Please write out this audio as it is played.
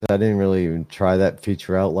I didn't really even try that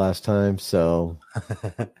feature out last time. So,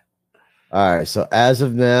 all right. So, as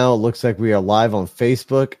of now, it looks like we are live on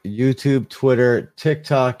Facebook, YouTube, Twitter,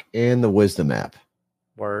 TikTok, and the Wisdom app.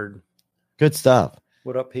 Word. Good stuff.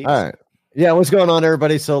 What up, peeps? All right. Yeah, what's going on,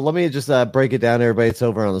 everybody? So let me just break it down, everybody. It's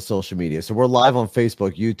over on the social media. So we're live on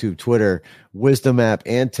Facebook, YouTube, Twitter, Wisdom app,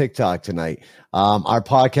 and TikTok tonight. Our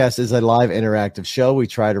podcast is a live interactive show. We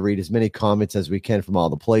try to read as many comments as we can from all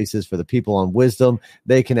the places. For the people on Wisdom,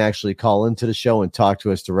 they can actually call into the show and talk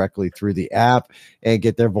to us directly through the app and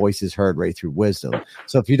get their voices heard right through Wisdom.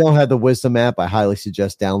 So if you don't have the Wisdom app, I highly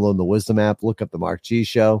suggest downloading the Wisdom app. Look up the Mark G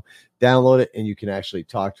Show, download it, and you can actually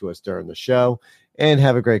talk to us during the show and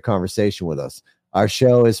have a great conversation with us. Our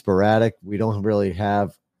show is sporadic. We don't really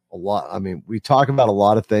have a lot. I mean, we talk about a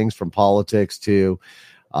lot of things from politics to,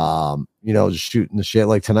 just shooting the shit.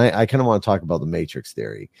 Like tonight, I kind of want to talk about the Matrix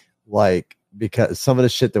theory, like because some of the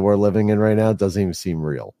shit that we're living in right now doesn't even seem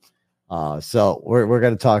real. So we're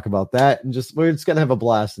going to talk about that, and we're just going to have a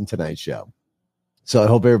blast in tonight's show. So I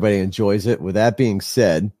hope everybody enjoys it. With that being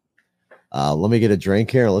said, let me get a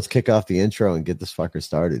drink here. Let's kick off the intro and get this fucker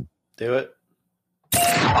started. Do it.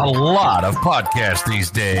 A lot of podcasts these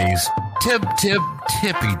days.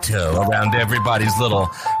 Tippy toe around everybody's little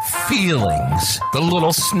feelings. The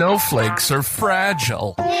little snowflakes are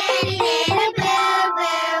fragile.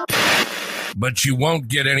 But you won't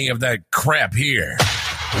get any of that crap here.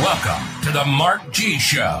 Welcome to the Mark G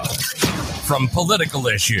Show. From political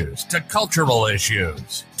issues to cultural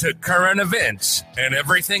issues to current events and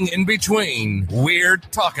everything in between, we're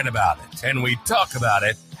talking about it. And we talk about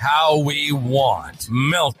it how we want,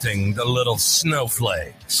 melting the little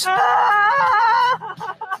snowflakes.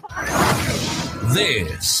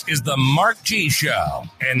 This is the Mark G Show,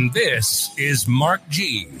 and this is Mark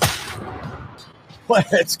G.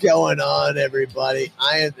 What's going on, everybody?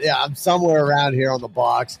 I'm somewhere around here on the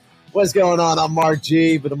box. What's going on? I'm Mark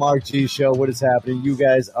G for the Mark G Show. What is happening? You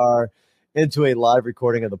guys are into a live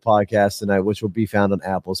recording of the podcast tonight, which will be found on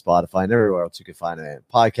Apple, Spotify, and everywhere else you can find a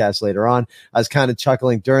podcast later on. I was kind of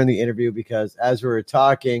chuckling during the interview because as we were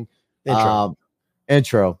talking,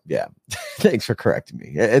 intro, yeah. Thanks for correcting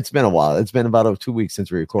me. It's been a while. It's been about 2 weeks since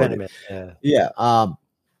we recorded. Yeah.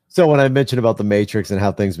 So when I mentioned about the Matrix and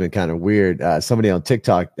how things have been kind of weird, somebody on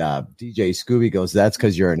TikTok, DJ Scooby goes, "That's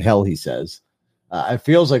because you're in hell," he says. It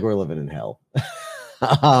feels like we're living in hell.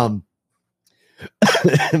 But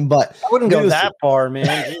I wouldn't go that far, man.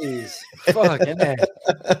 Jeez. Fucking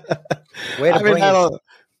way to bring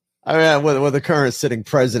it. With the current sitting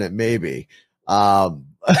president, maybe. Well,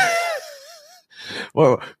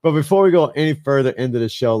 but before we go any further into the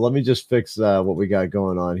show, let me just fix what we got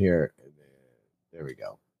going on here. There we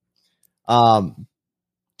go.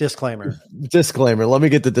 Disclaimer. Let me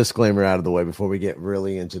get the disclaimer out of the way before we get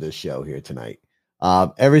really into the show here tonight.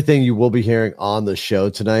 Everything you will be hearing on the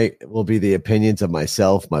show tonight will be the opinions of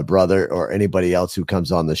myself, my brother, or anybody else who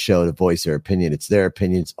comes on the show to voice their opinion. It's their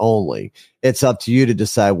opinions only. It's up to you to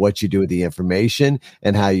decide what you do with the information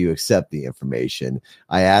and how you accept the information.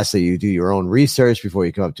 I ask that you do your own research before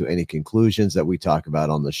you come up to any conclusions that we talk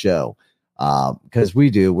about on the show. Because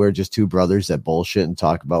we're just two brothers that bullshit and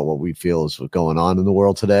talk about what we feel is going on in the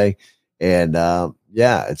world today. And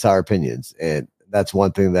it's our opinions. And that's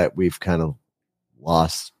one thing that we've kind of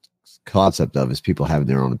lost concept of is people having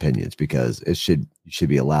their own opinions, because you should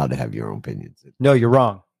be allowed to have your own opinions. No, you're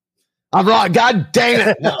wrong. I'm wrong. God dang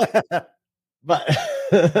it. No. But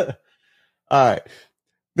all right.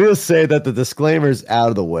 We'll say that the disclaimer's out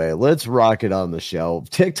of the way. Let's rock it on the show.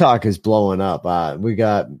 TikTok is blowing up. We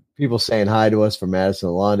got people saying hi to us from Madison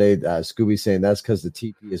Alonde. Scooby saying that's because the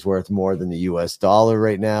TP is worth more than the US dollar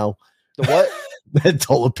right now. The what? The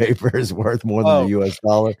toilet paper is worth more than the US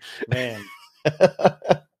dollar. Man.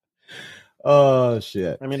 Oh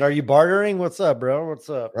shit. I mean, are you bartering? What's up, bro? What's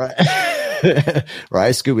up? Right.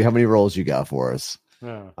 Right, Scooby, how many rolls you got for us?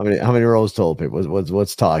 Oh. How many rolls toilet paper?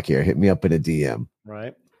 What's talk here? Hit me up in a DM.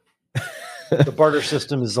 Right. The barter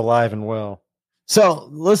system is alive and well. So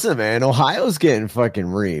listen, man, Ohio's getting fucking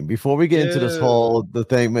reamed. Before we get into this poor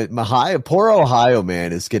Ohio,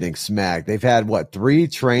 man, is getting smacked. They've had 3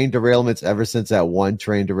 train derailments ever since that one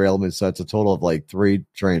train derailment. So it's a total of 3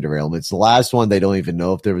 train derailments. The last one, they don't even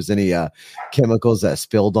know if there was any chemicals that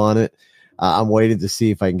spilled on it. I'm waiting to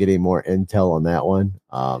see if I can get any more intel on that one.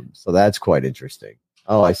 So that's quite interesting.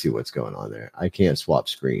 Oh, I see what's going on there. I can't swap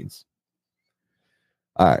screens.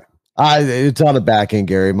 All right. It's on the back end,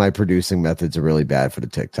 Gary. My producing methods are really bad for the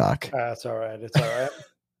TikTok. That's all right. It's all right.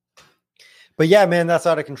 But yeah, man, that's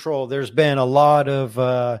out of control. There's been a lot of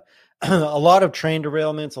train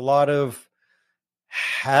derailments, a lot of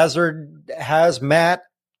hazmat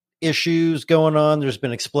issues going on. There's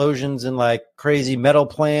been explosions in like crazy metal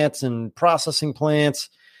plants and processing plants.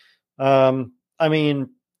 I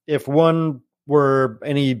mean, if one were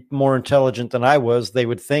any more intelligent than I was, they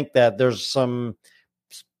would think that there's some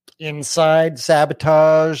inside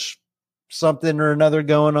sabotage, something or another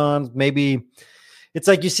going on. Maybe it's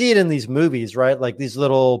like you see it in these movies, right? Like these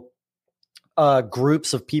little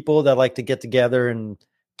groups of people that like to get together and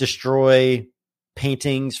destroy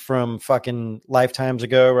paintings from fucking lifetimes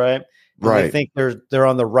ago, right? And right. They think they're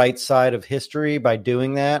on the right side of history by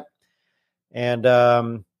doing that. And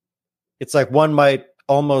it's like one might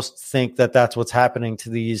almost think that that's what's happening to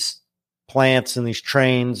these plants and these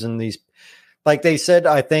trains and these, like they said,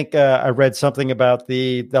 I think I read something about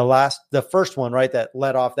the first one, right? That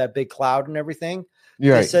let off that big cloud and everything.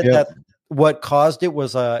 Yeah, they said that what caused it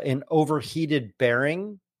was an overheated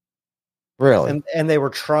bearing. Really? And they were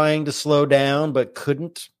trying to slow down, but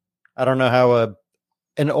couldn't. I don't know how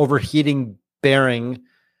an overheating bearing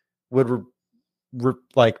would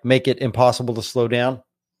like make it impossible to slow down.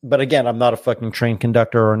 But again, I'm not a fucking train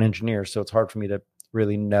conductor or an engineer, so it's hard for me to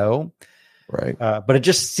really know. Right. But it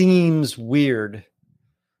just seems weird.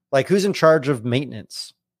 Like, who's in charge of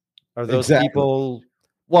maintenance? Are those people?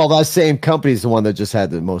 Well, that same company is the one that just had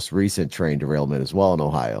the most recent train derailment as well in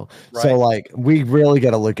Ohio. Right. So, like, we really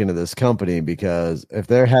got to look into this company, because if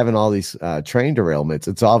they're having all these train derailments,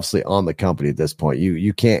 it's obviously on the company at this point.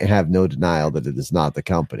 You can't have no denial that it is not the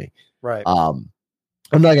company. Right.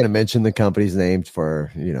 I'm not going to mention the company's name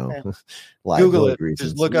for, Google it.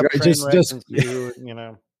 reasons. Just look up train wrecks and see,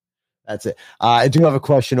 That's it. I do have a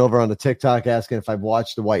question over on the TikTok asking if I've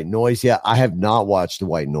watched The White Noise yet. I have not watched The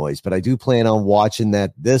White Noise, but I do plan on watching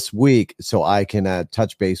that this week so I can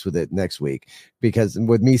touch base with it next week. Because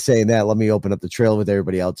with me saying that, let me open up the trail with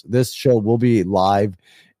everybody else. This show will be live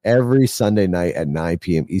every Sunday night at 9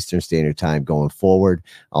 p.m. Eastern Standard Time going forward,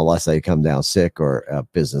 unless I come down sick or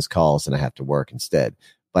business calls and I have to work instead.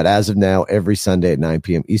 But as of now, every Sunday at 9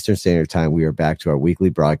 p.m. Eastern Standard Time, we are back to our weekly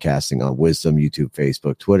broadcasting on Wisdom, YouTube,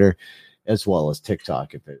 Facebook, Twitter, as well as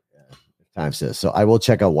TikTok if time says. So I will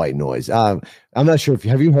check out White Noise. I'm not sure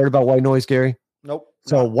have you heard about White Noise, Gary? Nope.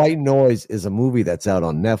 So White Noise is a movie that's out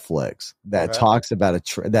on Netflix that talks about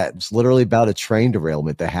that's literally about a train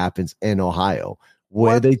derailment that happens in Ohio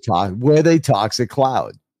where they toxic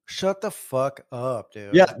cloud. Shut the fuck up,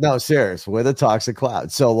 dude. Yeah, no, serious. Where the toxic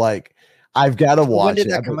cloud. So like, I've got to watch it. When did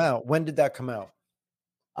that come out? When did that come out?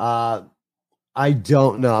 I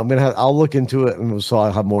don't know. I'll look into it and so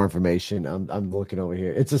I'll have more information. I'm looking over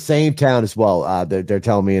here. It's the same town as well. They're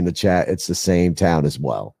telling me in the chat it's the same town as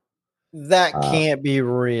well. That can't be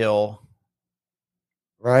real.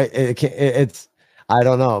 Right? It's I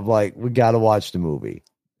don't know. Like, we got to watch the movie.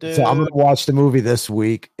 Dude. So I'm going to watch the movie this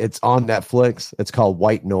week. It's on Netflix. It's called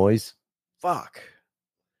White Noise. Fuck.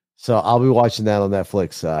 So I'll be watching that on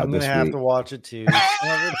Netflix. I'm going to have to watch it too.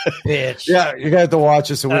 Bitch. Yeah, you're going to have to watch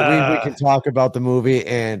it so we can talk about the movie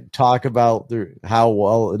and talk about how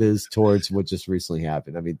well it is towards what just recently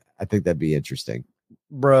happened. I mean, I think that'd be interesting.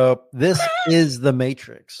 Bro, this is the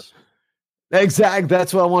Matrix. Exactly.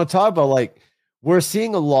 That's what I want to talk about. Like, we're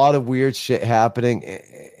seeing a lot of weird shit happening,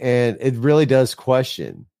 and it really does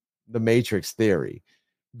question the Matrix theory.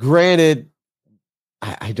 Granted,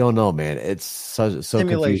 I don't know, man. It's so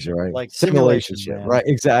confusing, right? Like simulation shit, man. Right?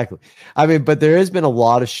 Exactly. I mean, but there has been a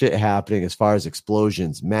lot of shit happening as far as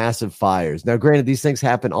explosions, massive fires. Now, granted, these things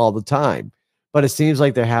happen all the time, but it seems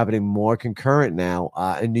like they're happening more concurrent now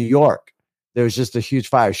in New York. There was just a huge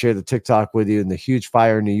fire. I shared the TikTok with you, and the huge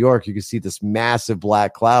fire in New York. You can see this massive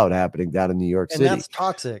black cloud happening down in New York City. And that's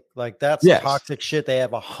toxic. Like, that's toxic shit. They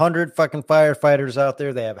have 100 fucking firefighters out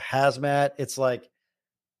there. They have hazmat. It's like,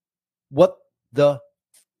 what the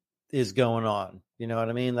is going on? You know what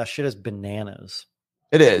I mean? That shit is bananas.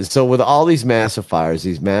 It is. So with all these massive fires,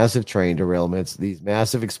 these massive train derailments, these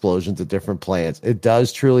massive explosions at different plants, it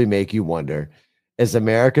does truly make you wonder, is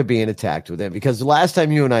America being attacked with it? Because the last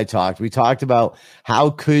time you and I talked, we talked about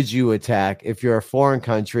how could you attack if you're a foreign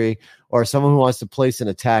country or someone who wants to place an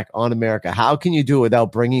attack on America. How can you do it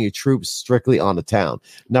without bringing your troops strictly on the town?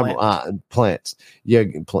 Plants.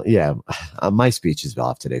 Yeah. My speech is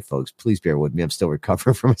off today, folks. Please bear with me. I'm still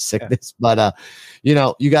recovering from a sickness, but you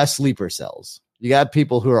got sleeper cells. You got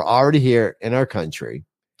people who are already here in our country.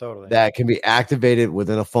 Totally. That can be activated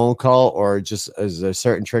within a phone call or just as a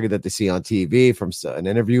certain trigger that they see on TV from an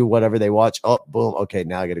interview, whatever they watch. Oh, boom. Okay,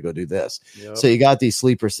 now I got to go do this. Yep. So you got these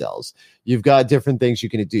sleeper cells. You've got different things you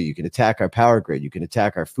can do. You can attack our power grid. You can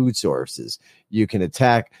attack our food sources. You can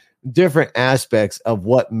attack different aspects of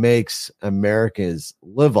what makes Americans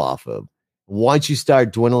live off of. Once you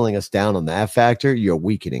start dwindling us down on that factor, you're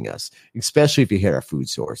weakening us, especially if you hit our food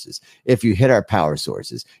sources. If you hit our power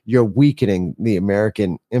sources, you're weakening the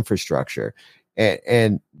American infrastructure.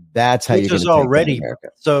 And that's how you're going to already America.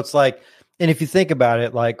 So it's like, and if you think about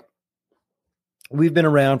it, like we've been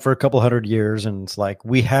around for a couple hundred years, and it's like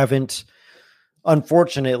we haven't,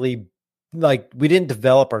 unfortunately, like we didn't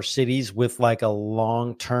develop our cities with like a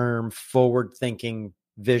long-term forward-thinking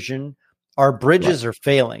vision. Our bridges are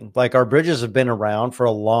failing. Like our bridges have been around for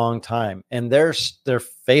a long time, and they're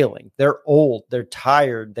failing. They're old. They're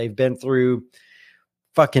tired. They've been through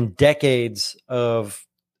fucking decades of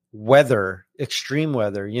weather, extreme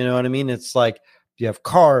weather. You know what I mean? It's like you have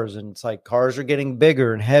cars, and it's like cars are getting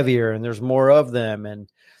bigger and heavier, and there's more of them. And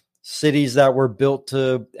cities that were built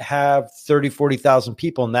to have 30, 40,000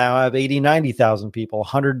 people now have 80, 90,000 people,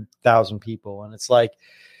 100,000 people. And it's like,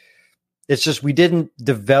 it's just, we didn't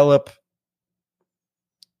develop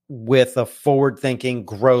with a forward-thinking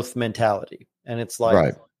growth mentality. And it's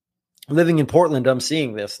like living in Portland, I'm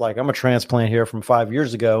seeing this. Like I'm a transplant here from 5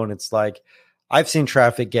 years ago, and it's like I've seen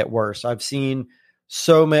traffic get worse. I've seen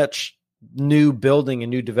so much new building and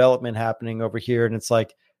new development happening over here, and it's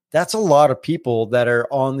like that's a lot of people that are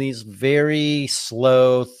on these very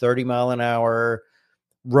slow 30-mile-an-hour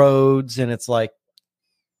roads, and it's like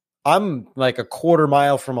I'm like a quarter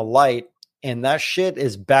mile from a light, and that shit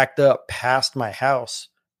is backed up past my house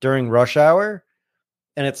during rush hour.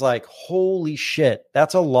 And it's like, holy shit,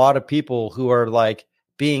 that's a lot of people who are like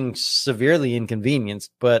being severely inconvenienced.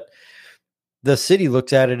 But the city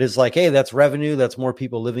looks at it as like, hey, that's revenue. That's more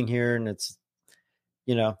people living here. And it's,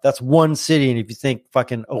 you know, that's one city. And if you think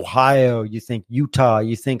fucking Ohio, you think Utah,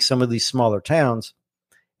 you think some of these smaller towns,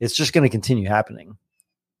 it's just going to continue happening.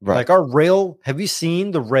 Right. Like our rail, have you seen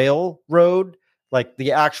the railroad? Like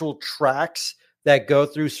the actual tracks that go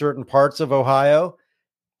through certain parts of Ohio?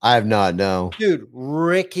 I have not, no. Dude,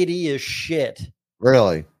 rickety as shit.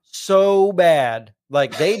 Really? So bad.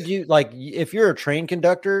 Like they do, like if you're a train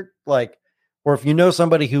conductor, like, or if you know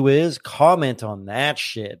somebody who is, comment on that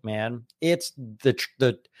shit, man. It's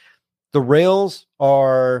the rails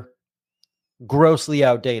are grossly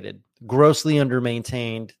outdated, grossly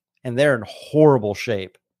undermaintained, and they're in horrible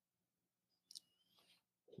shape.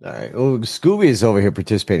 All right. Well, Scooby is over here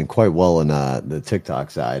participating quite well in the TikTok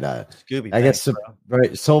side. Scooby, I guess,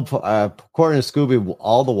 right. So, according to Scooby,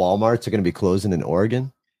 all the Walmarts are going to be closing in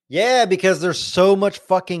Oregon. Yeah, because there's so much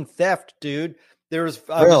fucking theft, dude. I was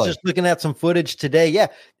just looking at some footage today. Yeah.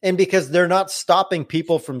 And because they're not stopping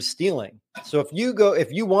people from stealing. So if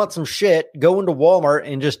you want some shit, go into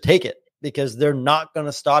Walmart and just take it, because they're not going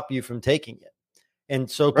to stop you from taking it. And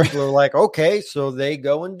so people are like, okay, so they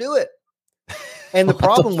go and do it. And the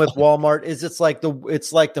problem with Walmart is it's like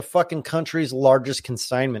the fucking country's largest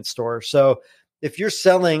consignment store. So if you're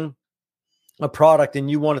selling a product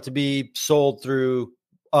and you want it to be sold through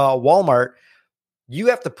Walmart, you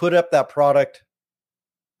have to put up that product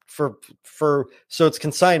for so it's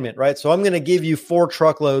consignment, right? So I'm going to give you 4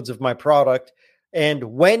 truckloads of my product, and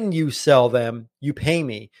when you sell them, you pay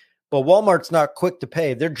me. But Walmart's not quick to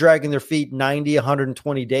pay. They're dragging their feet 90,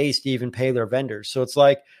 120 days to even pay their vendors. So it's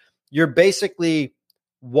like you're basically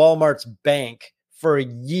Walmart's bank for a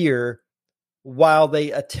year while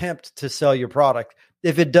they attempt to sell your product.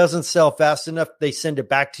 If it doesn't sell fast enough, they send it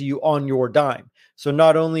back to you on your dime. So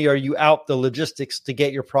not only are you out the logistics to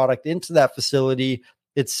get your product into that facility,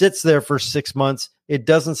 it sits there for 6 months. It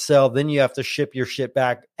doesn't sell. Then you have to ship your shit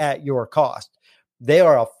back at your cost. They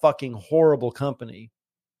are a fucking horrible company.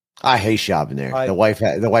 I hate shopping there. The wife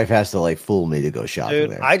has to like fool me to go shopping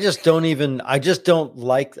there. I just don't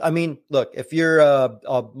like, I mean, look, if you're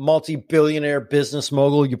a multi-billionaire business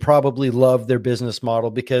mogul, you probably love their business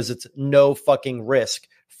model because it's no fucking risk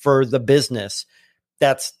for the business.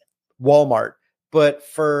 That's Walmart. But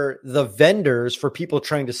for the vendors, for people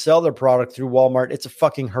trying to sell their product through Walmart, it's a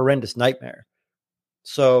fucking horrendous nightmare.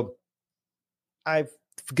 So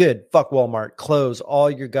fuck Walmart. Close all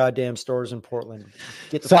your goddamn stores in Portland.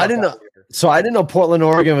 I didn't know Portland,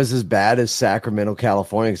 Oregon was as bad as Sacramento,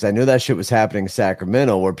 California, because I knew that shit was happening in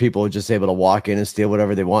Sacramento, where people were just able to walk in and steal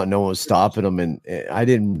whatever they want. No one was stopping them, and I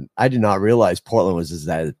did not realize Portland was as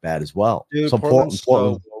bad as well. Dude, so Portland,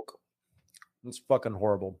 it's fucking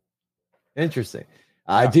horrible. Interesting.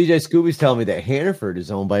 DJ Scooby's telling me that Hannaford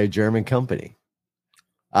is owned by a German company.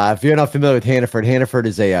 If you're not familiar with Hannaford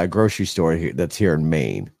is a grocery store that's here in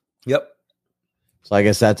Maine. Yep. So I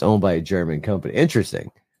guess that's owned by a German company. Interesting.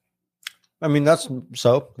 I mean, is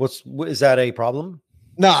that a problem?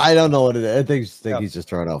 No, I don't know what it is. I think he's just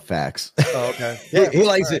throwing out facts. Oh, okay. Yeah, he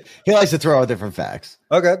likes it. He likes to throw out different facts.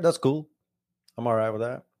 Okay, that's cool. I'm all right with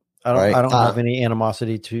that. I don't have any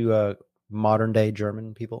animosity to modern day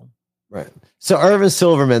German people. Right. So Irvin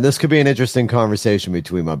Silverman, this could be an interesting conversation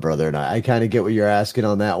between my brother and I. I kind of get what you're asking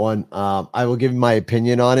on that one. I will give you my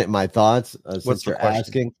opinion on it, my thoughts, since you're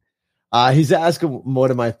asking. He's asking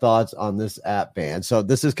what are my thoughts on this app ban. So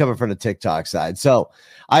this is coming from the TikTok side. So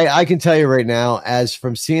I can tell you right now, as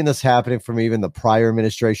from seeing this happening from even the prior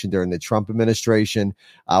administration during the Trump administration,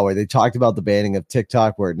 where they talked about the banning of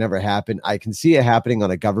TikTok, where it never happened. I can see it happening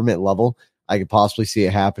on a government level. I could possibly see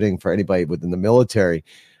it happening for anybody within the military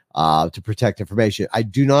to protect information. I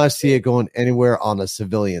do not see it going anywhere on the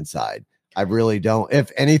civilian side. I really don't.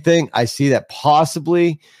 If anything, I see that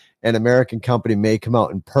possibly an American company may come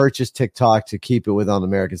out and purchase TikTok to keep it on the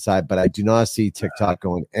American side, but I do not see TikTok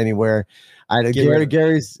going anywhere.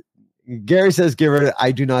 Gary says, get rid of it.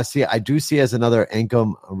 I do not see it. I do see it as another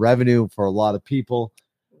income revenue for a lot of people.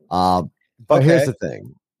 But here's the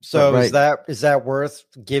thing. So is that worth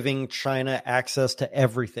giving China access to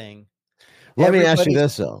everything? Let me ask you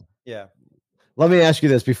this, though. Yeah. Let me ask you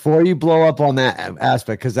this before you blow up on that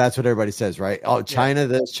aspect, because that's what everybody says, right? Oh, China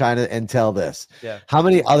this, China Intel this. Yeah. How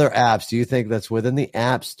many other apps do you think that's within the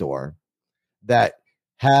App Store that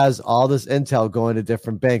has all this intel going to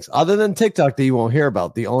different banks other than TikTok that you won't hear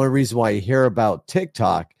about? The only reason why you hear about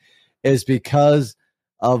TikTok is because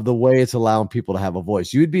of the way it's allowing people to have a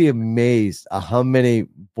voice. You'd be amazed at how many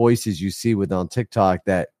voices you see on TikTok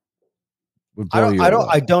that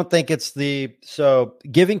I don't think it's so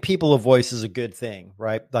giving people a voice is a good thing,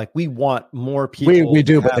 right? Like we want more people. We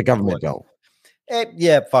do, but the government don't.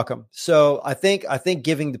 Yeah, fuck them. So I think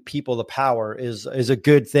giving the people the power is a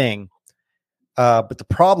good thing. But the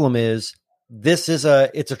problem is it's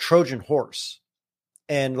a Trojan horse,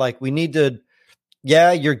 and like we need to.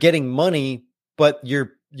 Yeah, you're getting money, but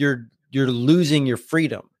you're losing your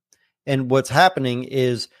freedom. And what's happening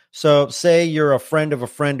is, so say you're a friend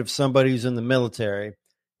of somebody who's in the military,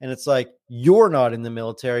 and it's like you're not in the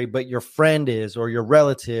military, but your friend is, or your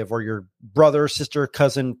relative, or your brother, sister,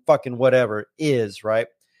 cousin, fucking whatever is, right?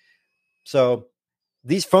 So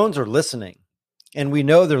these phones are listening, and we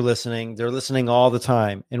know they're listening. They're listening all the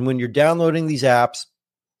time. And when you're downloading these apps,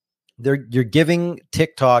 you're giving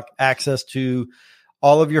TikTok access to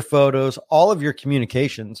all of your photos, all of your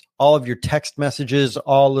communications, all of your text messages,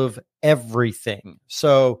 all of everything.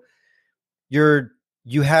 So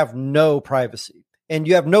you have no privacy, and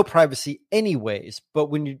you have no privacy anyways. But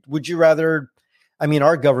would you rather, I mean,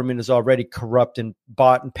 our government is already corrupt and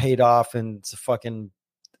bought and paid off, and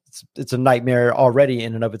it's a nightmare already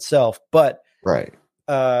in and of itself. But right.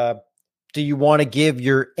 Do you want to give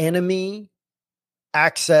your enemy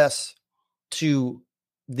access to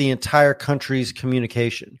the entire country's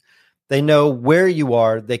communication? They know where you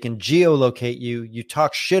are. They can geolocate you. You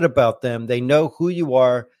talk shit about them. They know who you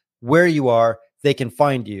are, where you are. They can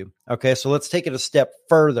find you. Okay, so let's take it a step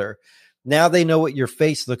further. Now they know what your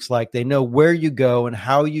face looks like. They know where you go and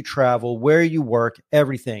how you travel, where you work,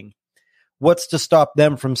 everything. What's to stop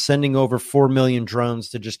them from sending over 4 million drones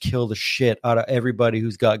to just kill the shit out of everybody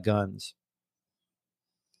who's got guns?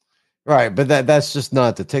 Right, but that's just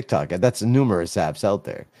not the TikTok. That's numerous apps out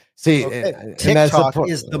there. See, TikTok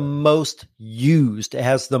is the most used. It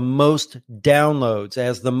has the most downloads. It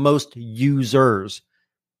has the most users.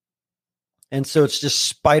 And so it's just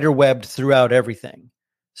spider webbed throughout everything.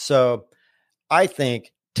 So I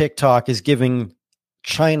think TikTok is giving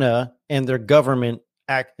China and their government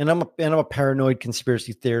and I'm a paranoid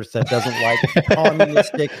conspiracy theorist that doesn't like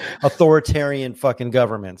communistic authoritarian fucking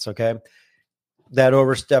governments, okay? That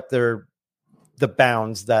overstep the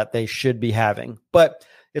bounds that they should be having. But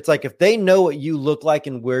it's like, if they know what you look like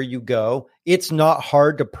and where you go, it's not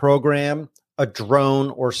hard to program a drone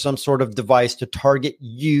or some sort of device to target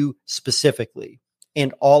you specifically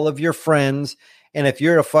and all of your friends. And if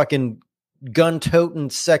you're a fucking gun-toting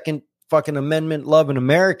Second fucking Amendment loving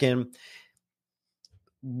American,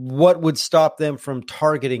 what would stop them from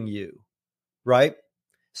targeting you? Right?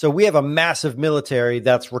 So we have a massive military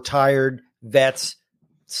that's retired vets,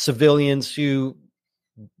 civilians who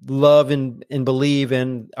love and believe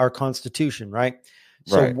in our Constitution, right?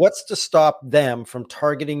 So what's to stop them from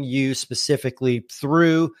targeting you specifically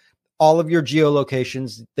through all of your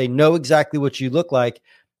geolocations? They know exactly what you look like.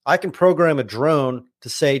 I can program a drone to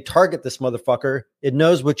say, target this motherfucker. It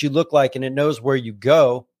knows what you look like and it knows where you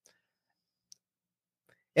go.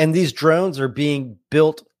 And these drones are being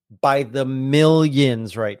built by the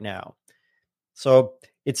millions right now. So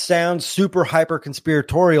it sounds super hyper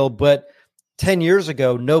conspiratorial, but 10 years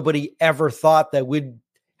ago, nobody ever thought that we'd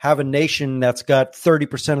have a nation that's got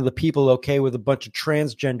 30% of the people okay with a bunch of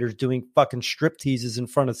transgenders doing fucking strip teases in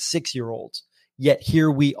front of 6-year-olds. Yet here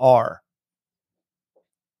we are.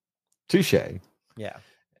 Touche. Yeah.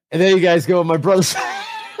 And then you guys go, my brother's.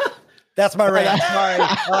 That's my rant. Sorry.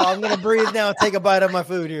 I'm going to breathe now and take a bite of my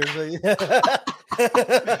food here. I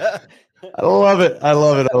love it. I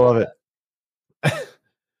love it. I love it.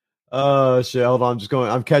 Oh shit! Hold on,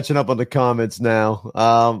 I'm catching up on the comments now.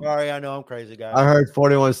 Sorry, I know I'm crazy, guy. I heard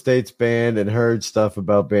 41 states banned and heard stuff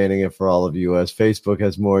about banning it for all of US. Facebook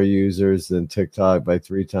has more users than TikTok by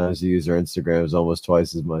 3 times the user. Instagram is almost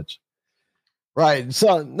twice as much. Right.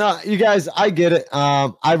 So no, you guys, I get it.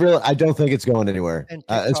 I don't think it's going anywhere.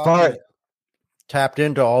 As far as tapped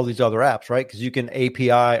into all these other apps, right? Because you can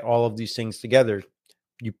API all of these things together.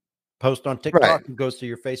 You post on TikTok, right. It goes to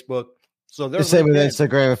your Facebook. So they're the same with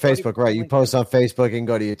Instagram and Facebook, right? You post on Facebook and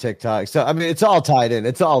go to your TikTok. So I mean, it's all tied in.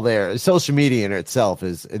 It's all there. Social media in itself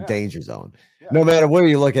is a danger zone. Yeah. No matter where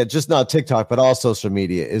you look at, just not TikTok, but all social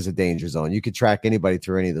media is a danger zone. You could track anybody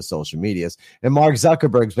through any of the social medias. And Mark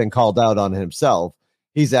Zuckerberg's been called out on himself.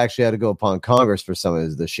 He's actually had to go upon Congress for some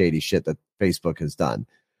of the shady shit that Facebook has done.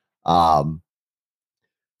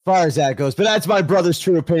 As far as that goes, but that's my brother's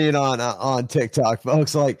true opinion on TikTok,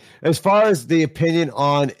 folks. Like, as far as the opinion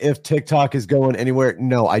on if TikTok is going anywhere,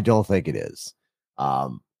 no, I don't think it is.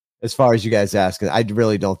 As far as you guys asking, I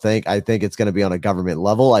really don't think. I think it's going to be on a government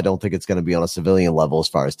level. I don't think it's going to be on a civilian level as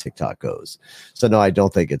far as TikTok goes. So no, I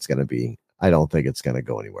don't think it's going to be. I don't think it's going to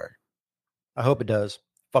go anywhere. I hope it does.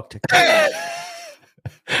 Fuck TikTok.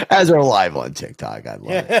 As we're live on TikTok, I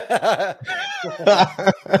love it.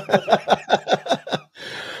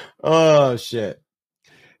 Oh shit.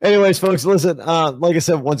 Anyways, folks, listen, like I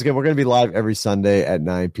said, once again, we're going to be live every Sunday at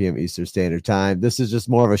 9 p.m. Eastern Standard Time. This is just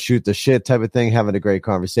more of a shoot the shit type of thing, having a great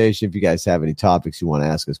conversation. If you guys have any topics you want to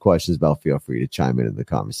ask us questions about, feel free to chime in the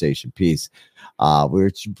conversation piece. We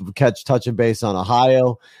were touching base on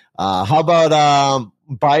Ohio. How about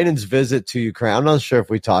Biden's visit to Ukraine? I'm not sure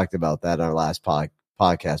if we talked about that in our last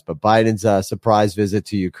podcast, but Biden's surprise visit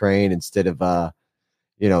to Ukraine instead of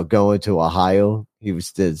going to Ohio. He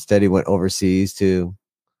went overseas to,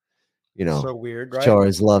 so weird, right? Show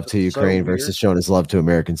his love to Ukraine versus showing his love to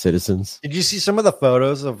American citizens. Did you see some of the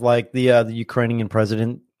photos of like the Ukrainian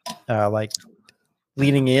president, like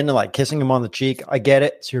leaning in and like kissing him on the cheek? I get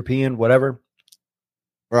it. It's European, whatever.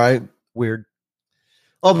 Right. Weird.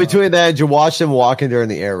 Oh, between that, you watched him walking during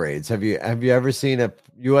the air raids. Have you ever seen a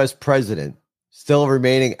U.S. president still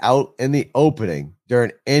remaining out in the opening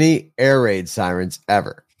during any air raid sirens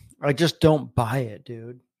ever? I just don't buy it,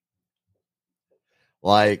 dude.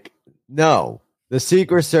 Like, no. The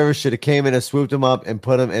Secret Service should have came in and swooped him up and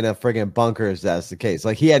put him in a friggin' bunker if that's the case.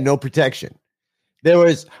 Like, he had no protection. There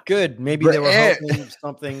was... Good. Maybe they were hoping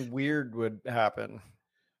something weird would happen.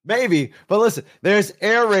 Maybe. But listen, there's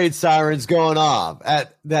air raid sirens going off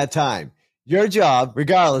at that time. Your job,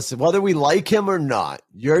 regardless of whether we like him or not,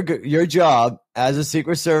 your job as a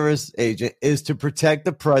Secret Service agent is to protect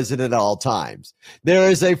the president at all times. There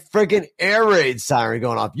is a friggin' air raid siren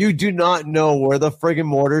going off. You do not know where the friggin'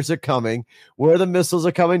 mortars are coming, where the missiles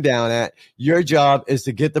are coming down at. Your job is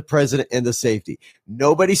to get the president into safety.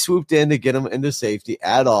 Nobody swooped in to get him into safety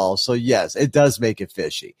at all. So yes, it does make it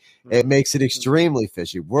fishy. It makes it extremely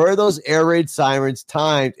fishy. Were those air raid sirens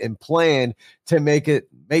timed and planned to make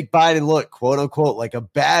Biden look, quote unquote, like a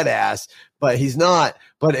badass? But he's not.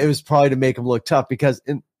 But it was probably to make him look tough, because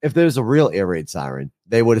if there's a real air raid siren,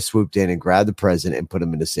 they would have swooped in and grabbed the president and put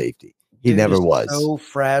him into safety. He never was. So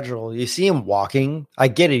fragile. You see him walking. I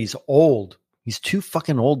get it. He's old. He's too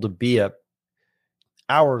fucking old to be a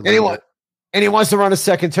hour. And he wants to run a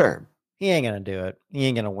second term. He ain't gonna do it. He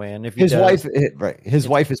ain't gonna win. If his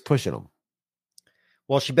wife is pushing him.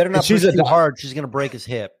 Well, she better not push too hard. She's gonna break his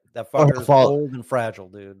hip. That fucker's old and fragile,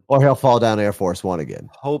 dude. Or he'll fall down Air Force One again.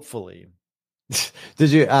 Hopefully.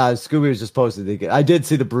 Did you? Scooby was just posted. I did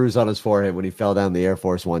see the bruise on his forehead when he fell down the Air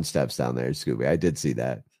Force One steps down there. Scooby, I did see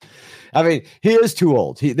that. I mean, he is too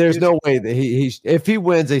old. There's no way that if he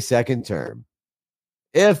wins a second term,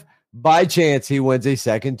 if by chance he wins a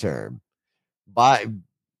second term, by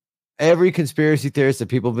every conspiracy theorist that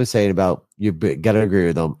people have been saying about, you got to agree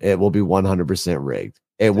with them, it will be 100% rigged.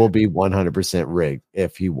 It will be 100% rigged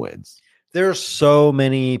if he wins. There's so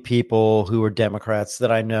many people who are Democrats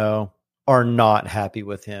that I know are not happy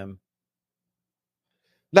with him.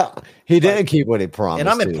 No, he didn't keep what he promised. And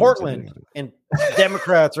I'm in Portland, and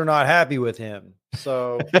Democrats are not happy with him.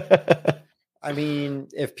 So, I mean,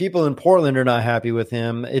 if people in Portland are not happy with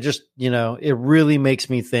him, it just, it really makes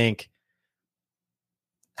me think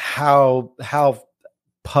how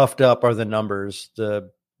puffed up are the numbers,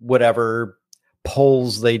 the whatever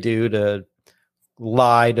polls they do to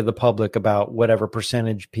lie to the public about whatever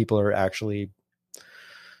percentage people are actually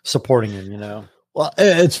supporting him, Well,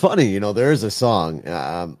 it's funny, there is a song.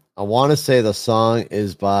 I want to say the song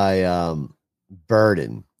is by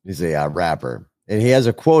Burden. He's a rapper. And he has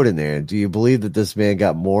a quote in there. Do you believe that this man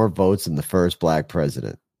got more votes than the first black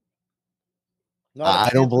president? I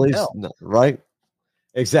don't believe so, no, right?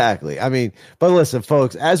 Exactly. I mean, but listen,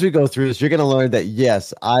 folks, as we go through this, you're going to learn that,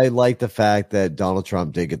 yes, I like the fact that Donald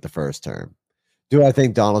Trump did get the first term. Do I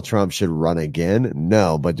think Donald Trump should run again?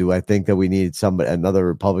 No. But do I think that we need another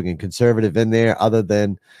Republican conservative in there other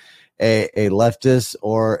than a leftist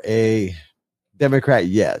or a Democrat?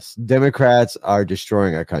 Yes. Democrats are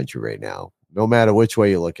destroying our country right now. No matter which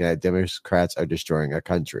way you look at it, Democrats are destroying our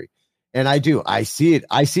country. And I see it.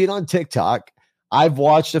 I see it on TikTok. I've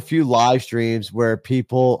watched a few live streams where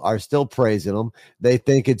people are still praising them. They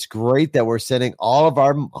think it's great that we're sending all of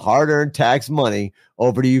our hard-earned tax money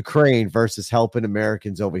over to Ukraine versus helping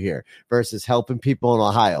Americans over here, versus helping people in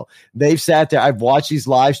Ohio. They've sat there. I've watched these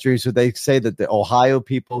live streams where they say that the Ohio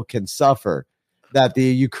people can suffer, that the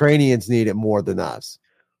Ukrainians need it more than us.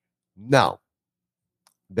 No,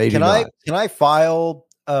 they do not. Can I file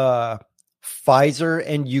Pfizer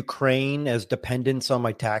and Ukraine as dependents on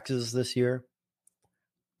my taxes this year?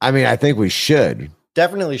 I mean, I think we should.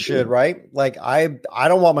 Definitely should, right? Like, I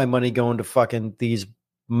don't want my money going to fucking these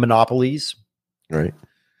monopolies. Right.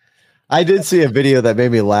 I did see a video that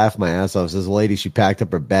made me laugh my ass off. This lady, she packed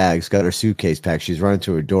up her bags, got her suitcase packed. She's running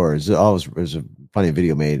to her door. It was a funny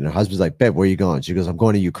video made. And her husband's like, babe, where are you going? She goes, I'm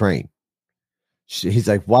going to Ukraine. He's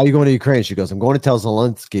like, why are you going to Ukraine? She goes, I'm going to tell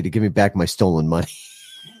Zelensky to give me back my stolen money.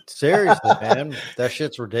 Seriously, man. That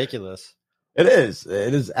shit's ridiculous. It is.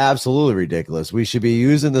 It is absolutely ridiculous. We should be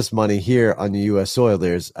using this money here on the U.S. soil.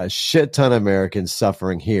 There's a shit ton of Americans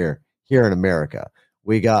suffering here in America.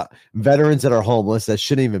 We got veterans that are homeless that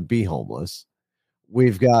shouldn't even be homeless.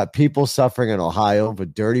 We've got people suffering in Ohio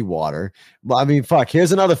with dirty water. I mean, fuck.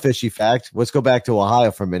 Here's another fishy fact. Let's go back to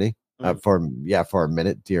Ohio for a minute. For a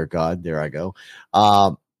minute. Dear God, there I go.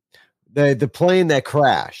 The plane that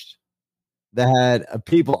crashed, that had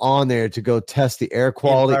people on there to go test the air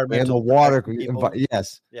quality and the water.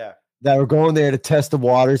 Yes. Yeah. That were going there to test the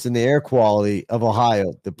waters and the air quality of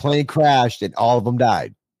Ohio. The plane crashed and all of them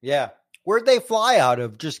died. Yeah. Where'd they fly out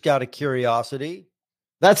of? Just out of curiosity.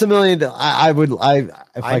 That's $1 million. I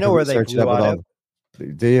know where they flew out of.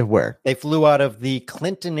 Do you? Where? They flew out of the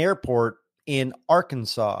Clinton Airport in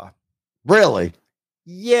Arkansas. Really?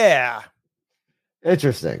 Yeah.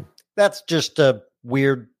 Interesting. That's just a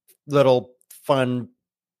weird little fun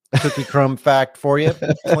cookie crumb fact for you.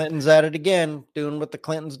 Clinton's at it again, doing what the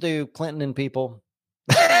Clintons do, Clinton and people.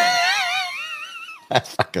 I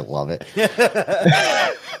fucking love it.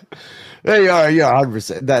 There you are. Yeah,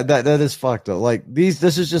 100%. That is fucked up. Like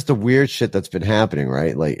this is just the weird shit that's been happening,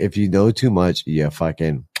 right? Like if you know too much, you're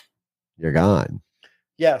gone.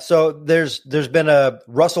 Yeah. So there's been a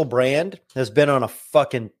Russell Brand has been on a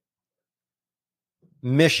fucking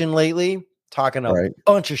mission lately, talking a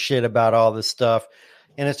bunch of shit about all this stuff.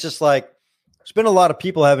 And it's just like, there's been a lot of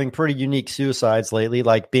people having pretty unique suicides lately,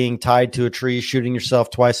 like being tied to a tree, shooting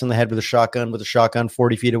yourself twice in the head with a shotgun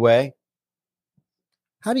 40 feet away.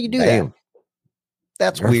 How do you do that?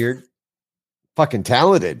 That's weird. Fucking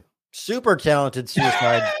talented. Super talented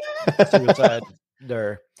suicide.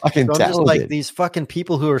 There. Fucking talented. Just like these fucking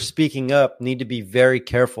people who are speaking up need to be very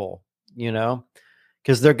careful,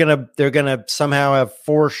 because they're gonna somehow have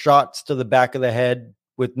 4 shots to the back of the head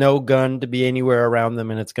with no gun to be anywhere around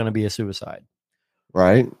them, and it's gonna be a suicide.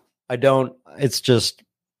 Right? It's just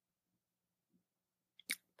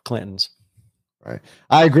Clintons. Right.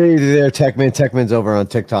 I agree with you there, Techman. Techman's over on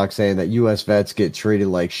TikTok saying that U.S. vets get treated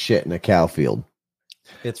like shit in a cow field.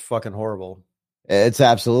 It's fucking horrible. It's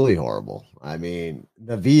absolutely horrible. I mean,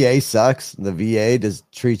 the VA sucks. The VA does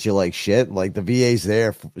treat you like shit. Like the VA's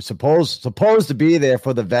there, supposed to be there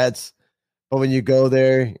for the vets. But when you go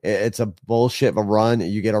there, it's a bullshit of a run.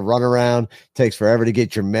 You get a run around. Takes forever to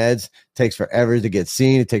get your meds. Takes forever to get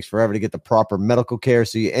seen. It takes forever to get the proper medical care.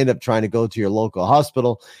 So you end up trying to go to your local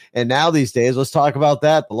hospital. And now these days, let's talk about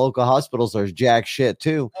that. The local hospitals are jack shit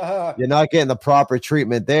too. You're not getting the proper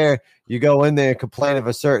treatment there. You go in there and complain of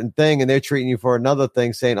a certain thing, and they're treating you for another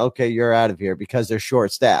thing, saying, okay, you're out of here, because they're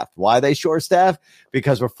short-staffed. Why are they short-staffed?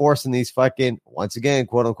 Because we're forcing these fucking, once again,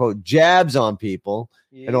 quote-unquote, jabs on people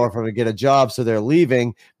in order for them to get a job, so they're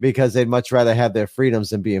leaving because they'd much rather have their freedoms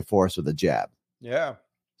than being forced with a jab. Yeah.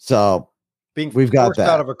 So we've got that.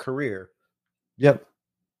 Out of a career. Yep.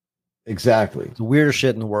 Exactly. It's the weirdest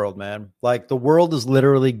shit in the world, man. Like, the world is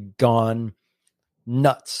literally gone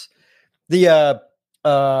nuts. The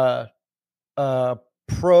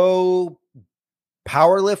pro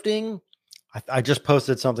powerlifting I just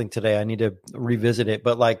posted something today. I need to revisit it,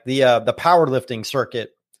 but like the powerlifting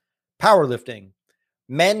circuit,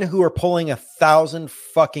 men who are pulling 1,000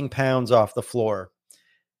 fucking pounds off the floor.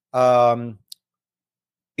 Yeah.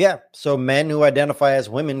 So men who identify as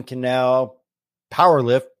women can now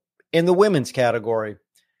powerlift in the women's category.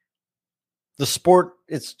 The sport,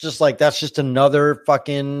 it's just like, that's just another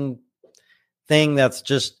fucking thing that's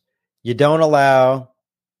just, you don't allow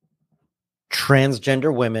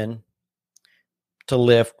transgender women to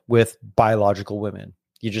lift with biological women.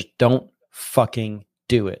 You just don't fucking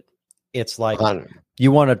do it. It's like,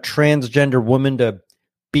 you want a transgender woman to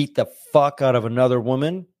beat the fuck out of another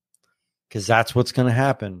woman, because that's what's going to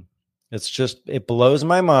happen. It's just, it blows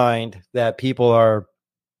my mind that people are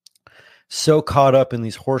so caught up in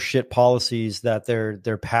these horseshit policies that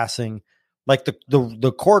they're passing. Like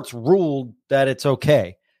the courts ruled that it's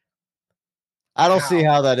okay. I don't see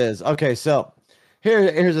how that is. Okay, so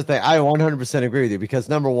here's the thing. I 100% agree with you, because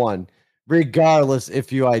number one, regardless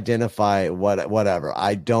if you identify whatever,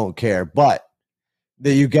 I don't care. But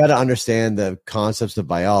that you got to understand the concepts of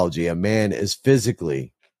biology. A man is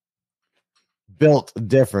physically built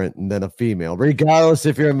different than a female. Regardless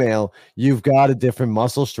if you're a male, you've got a different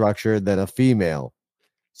muscle structure than a female.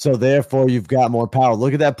 So therefore, you've got more power.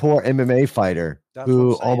 Look at that poor MMA fighter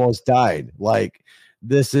who almost died. Like,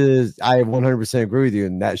 this is, I 100% agree with you,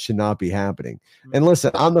 and that should not be happening. And listen,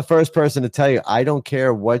 I'm the first person to tell you, I don't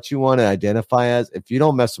care what you want to identify as. If you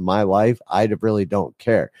don't mess with my life, I really don't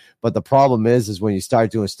care. But the problem is when you start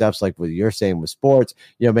doing steps like what you're saying with sports,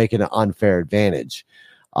 you're making an unfair advantage.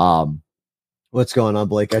 What's going on,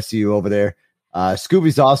 Blake? I see you over there.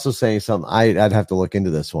 Scooby's also saying something. I'd have to look into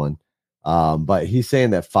this one. But he's saying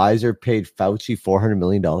that Pfizer paid Fauci $400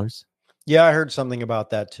 million. Yeah, I heard something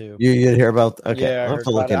about that too. You hear about? Okay, yeah, I'll have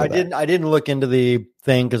to look into that. I didn't look into the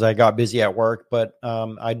thing because I got busy at work, but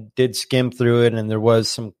I did skim through it, and there was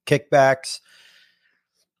some kickbacks.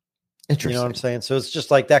 Interesting. You know what I'm saying? So it's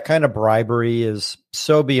just like that kind of bribery is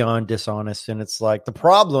so beyond dishonest, and it's like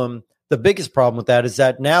the biggest problem with that is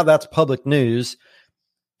that now that's public news.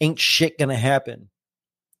 Ain't shit gonna happen.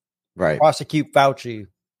 Right? Prosecute Fauci.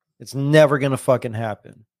 It's never gonna fucking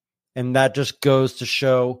happen, and that just goes to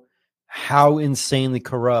show how insanely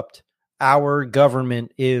corrupt our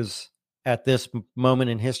government is at this moment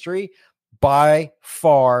in history. By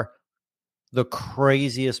far, the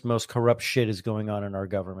craziest, most corrupt shit is going on in our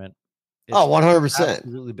government. It's 100%.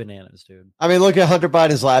 Absolutely bananas, dude. I mean, look at Hunter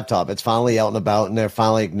Biden's laptop. It's finally out and about, and they're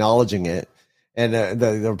finally acknowledging it. And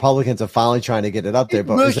the Republicans are finally trying to get it up there.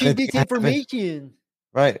 But Russian disinformation.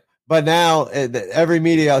 Right. But now every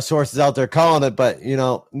media source is out there calling it, but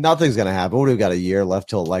nothing's going to happen. We've got a year left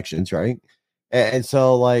till elections, right? And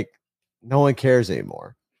so like no one cares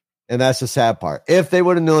anymore. And that's the sad part. If they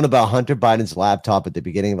would have known about Hunter Biden's laptop at the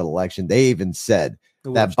beginning of an election, they even said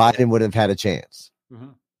that Biden would have had a chance.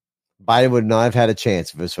 Mm-hmm. Biden would not have had a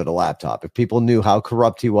chance if it was for the laptop. If people knew how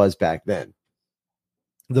corrupt he was back then.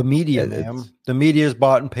 The media, man. The media is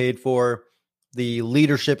bought and paid for. The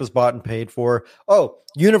leadership is bought and paid for. Oh,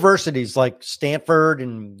 universities like Stanford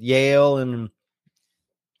and Yale and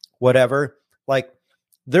whatever, like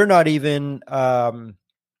they're not even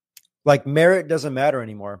like merit doesn't matter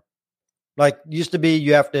anymore. Like used to be,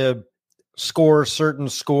 you have to score a certain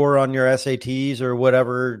score on your SATs or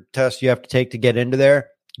whatever test you have to take to get into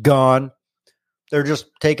there. Gone. They're just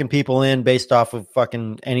taking people in based off of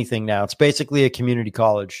fucking anything now. It's basically a community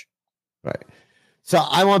college. Right. So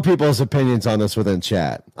I want people's opinions on this within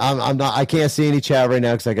chat. I can't see any chat right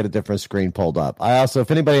now because I got a different screen pulled up. I also,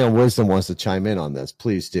 if anybody on Wisdom wants to chime in on this,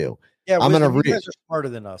 please do. Yeah, I'm going to read. You guys are smarter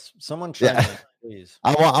than us. Someone chime in, please.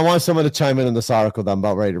 I want someone to chime in on this article that I'm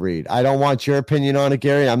about ready to read. I don't want your opinion on it,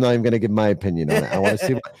 Gary. I'm not even going to give my opinion on it. I want to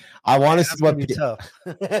see. I want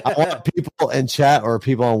people in chat or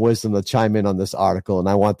people on Wisdom to chime in on this article, and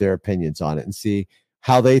I want their opinions on it and see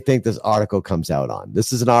how they think this article comes out on.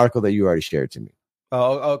 This is an article that you already shared to me.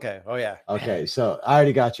 Oh, okay. Oh, yeah. Okay, so I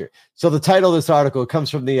already got you. So the title of this article comes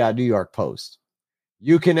from the New York Post.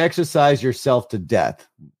 You can exercise yourself to death.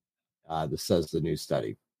 This says the new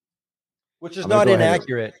study. Which is not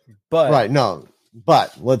inaccurate, but... Right, no.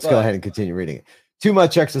 But let's go ahead and continue reading it. Too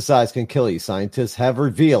much exercise can kill you. Scientists have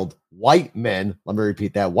revealed white men, let me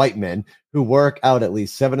repeat that, white men who work out at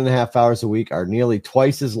least 7.5 hours a week are nearly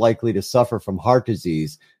twice as likely to suffer from heart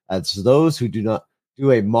disease as those who do not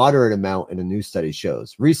do a moderate amount, in a new study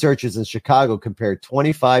shows. Researchers in Chicago compared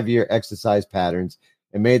 25-year exercise patterns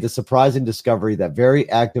and made the surprising discovery that very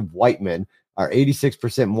active white men are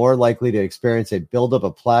 86% more likely to experience a buildup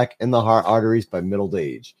of plaque in the heart arteries by middle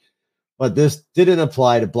age. But this didn't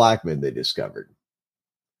apply to black men, they discovered.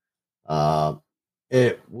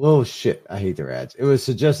 Shit. I hate their ads. It was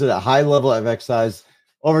suggested that high level of exercise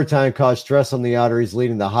over time caused stress on the arteries,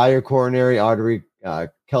 leading to higher coronary artery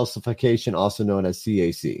calcification, also known as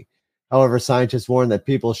CAC. However, scientists warn that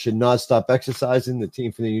people should not stop exercising. The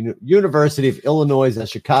team from the University of Illinois at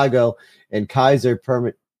Chicago and Kaiser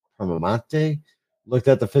Permanente looked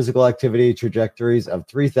at the physical activity trajectories of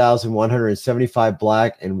 3,175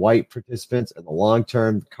 black and white participants in the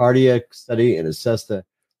long-term cardiac study and assessed the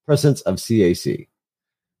presence of CAC.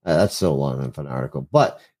 That's so long of an article.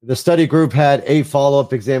 But the study group had 8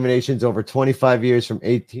 follow-up examinations over 25 years from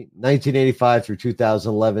 1985 through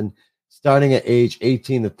 2011, starting at age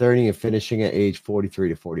 18 to 30 and finishing at age 43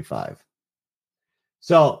 to 45.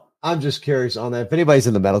 So I'm just curious on that. If anybody's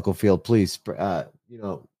in the medical field, please,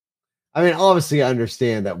 obviously I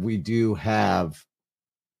understand that we do have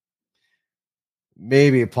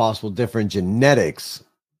maybe a possible different genetics,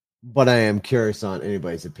 but I am curious on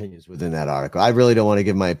anybody's opinions within that article. I really don't want to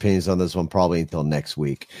give my opinions on this one probably until next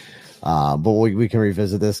week. But we can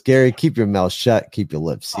revisit this. Gary, keep your mouth shut. Keep your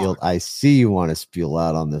lips sealed. I see you want to spiel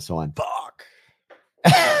out on this one. Fuck.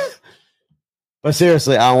 But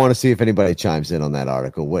seriously, I want to see if anybody chimes in on that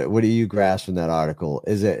article. What do you grasp from that article?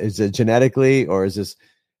 Is it genetically, or is this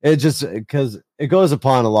it just because it goes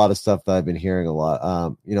upon a lot of stuff that I've been hearing a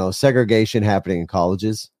lot? Segregation happening in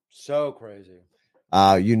colleges. So crazy.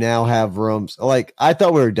 You now have rooms. Like, I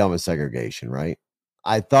thought we were done with segregation, right?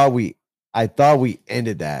 I thought we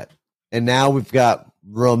ended that. And now we've got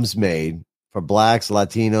rooms made for blacks,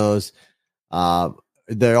 Latinos,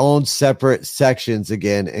 their own separate sections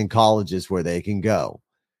again in colleges where they can go.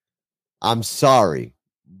 I'm sorry,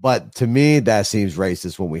 but to me, that seems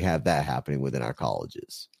racist when we have that happening within our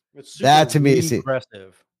colleges. That to me is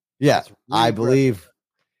aggressive. Yeah, I believe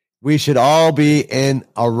we should all be in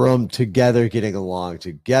a room together, getting along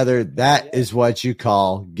together. That is what you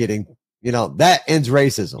call getting, that ends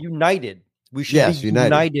racism. United. We should be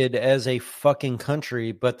united as a fucking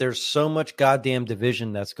country, but there's so much goddamn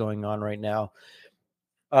division that's going on right now.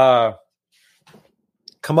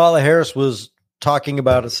 Kamala Harris was talking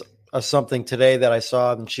about something today that I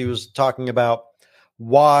saw, and she was talking about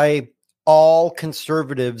why all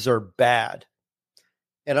conservatives are bad.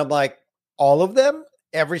 And I'm like, all of them?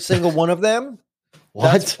 Every single one of them?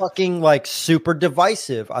 What? That's fucking like super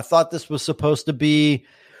divisive. I thought this was supposed to be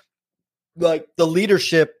like the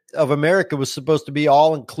leadership of America was supposed to be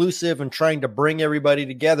all inclusive and trying to bring everybody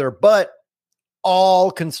together, but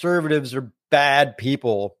all conservatives are bad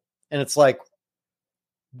people. And it's like,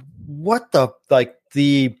 what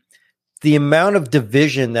the amount of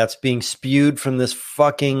division that's being spewed from this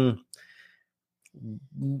fucking,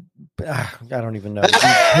 I don't even know,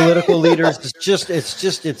 political leaders.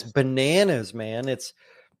 It's bananas, man.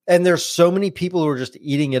 And there's so many people who are just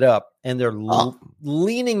eating it up, and they're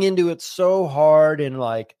leaning into it so hard. And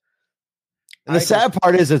like, and the sad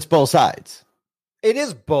part is it's both sides. It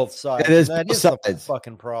is both sides. It is that both is sides. The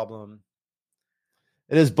fucking problem.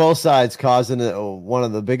 It is both sides causing one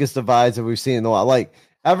of the biggest divides that we've seen in a while. Like,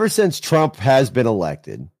 ever since Trump has been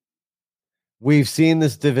elected, we've seen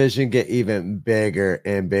this division get even bigger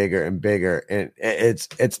and bigger and bigger, and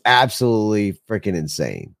it's absolutely freaking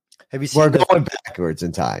insane. Have you seen? We're going backwards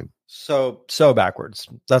in time. So backwards.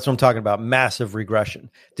 That's what I'm talking about. Massive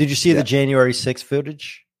regression. Did you see the January 6th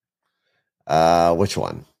footage? Which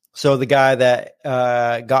one? So the guy that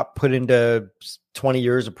got put into 20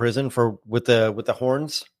 years of prison with the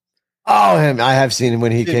horns. Oh, him! I have seen him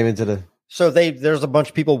when he came into the. So there's a bunch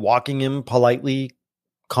of people walking him politely,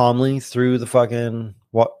 calmly through the fucking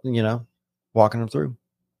walking him through.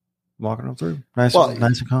 Nice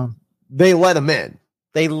and calm. They let him in.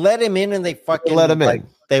 They let him in, and they fucking let him in.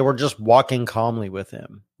 They were just walking calmly with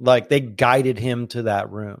him. Like, they guided him to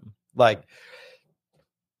that room. Like,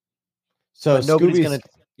 so nobody's going to.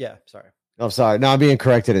 Yeah, sorry. I'm sorry. No, I'm being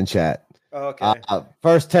corrected in chat. Oh, okay.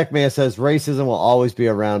 First, Tech Man says racism will always be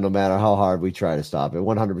around no matter how hard we try to stop it.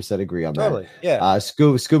 100% agree on totally. that. Yeah.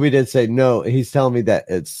 Scooby did say no. He's telling me that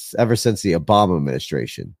it's ever since the Obama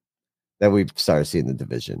administration that we've started seeing the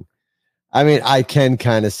division. I mean, I can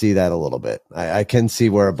kind of see that a little bit. I can see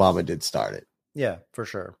where Obama did start it. Yeah, for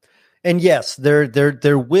sure. And yes,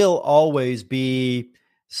 there will always be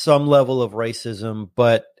some level of racism,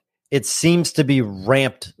 but it seems to be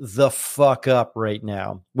ramped the fuck up right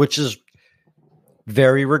now, which is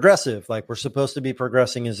very regressive. Like, we're supposed to be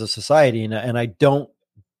progressing as a society. And I don't,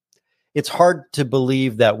 it's hard to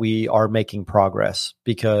believe that we are making progress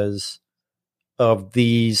because of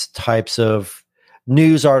these types of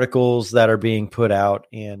news articles that are being put out.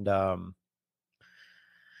 And,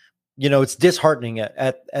 it's disheartening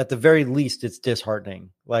at the very least. It's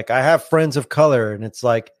disheartening. Like, I have friends of color, and it's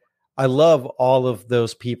like, I love all of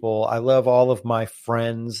those people. I love all of my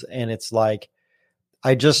friends. And it's like,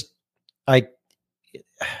 and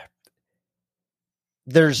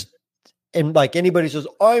like anybody says,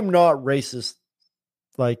 I'm not racist.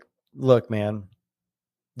 Like, look, man,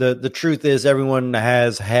 the truth is everyone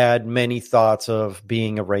has had many thoughts of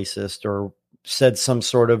being a racist or said some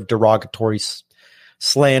sort of derogatory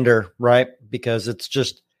slander, right? Because it's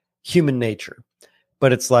just human nature.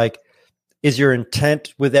 But it's like, is your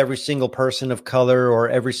intent with every single person of color or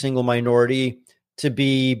every single minority to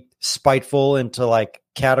be spiteful and to like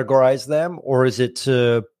categorize them? Or is it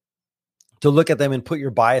to look at them and put your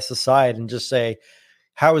bias aside and just say,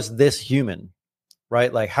 how is this human?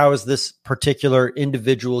 Right? Like, how is this particular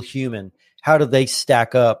individual human? How do they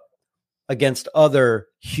stack up against other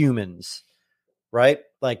humans? Right?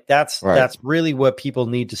 Like that's really what people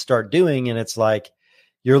need to start doing. And it's like,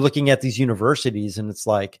 you're looking at these universities and it's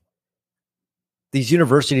like, these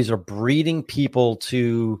universities are breeding people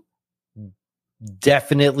to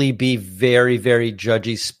definitely be very, very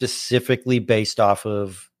judgy, specifically based off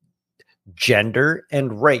of gender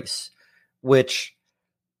and race, which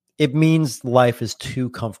it means life is too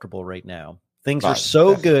comfortable right now. Things are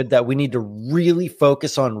so good that we need to really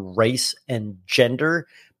focus on race and gender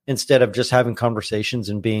instead of just having conversations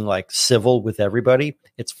and being like civil with everybody.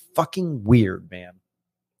 It's fucking weird, man.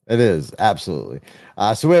 It is, absolutely.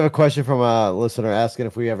 So we have a question from a listener asking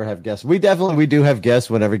if we ever have guests. We do have guests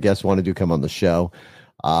whenever guests want to come on the show.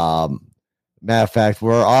 Matter of fact,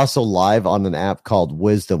 we're also live on an app called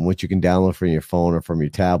Wisdom, which you can download from your phone or from your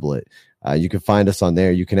tablet. You can find us on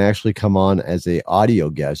there. You can actually come on as a audio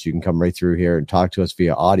guest. You can come right through here and talk to us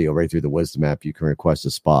via audio right through the Wisdom app. You can request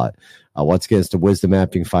a spot. Once again, it's the Wisdom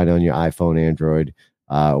app. You can find it on your iPhone, Android,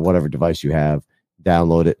 whatever device you have.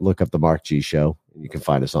 Download it. Look up the Mark G Show. You can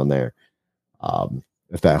find us on there.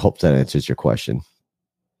 If that hopes that answers your question.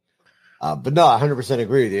 But no, I 100%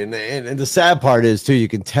 agree with you. And the sad part is, too, you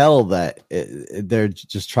can tell that they're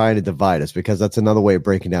just trying to divide us because that's another way of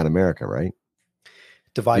breaking down America, right?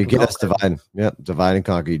 Divide and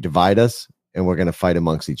conquer. You divide us, and we're going to fight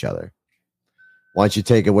amongst each other. Once you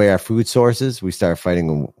take away our food sources, we start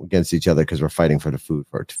fighting against each other because we're fighting for the food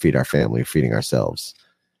to feed our family, feeding ourselves.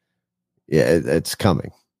 Yeah, it's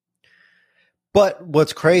coming. But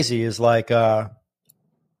what's crazy is like, I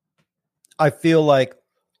feel like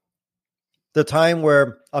the time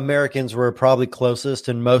where Americans were probably closest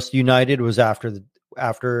and most united was after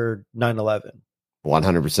 9/11.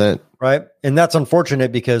 100%. Right. And that's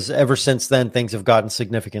unfortunate because ever since then, things have gotten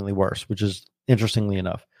significantly worse, which is interestingly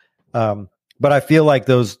enough. But I feel like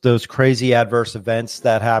those crazy adverse events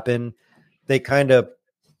that happen, they kind of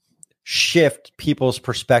shift people's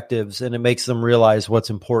perspectives and it makes them realize what's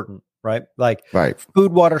important, right? Like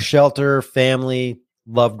food, water, shelter, family,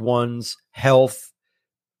 loved ones, health.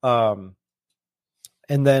 And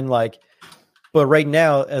then but right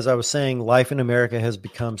now, as I was saying, life in America has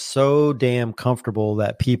become so damn comfortable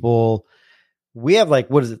that we have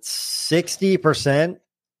 60%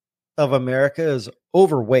 of America is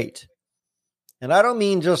overweight. And I don't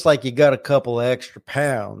mean just like you got a couple extra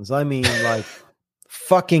pounds. I mean like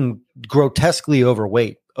fucking grotesquely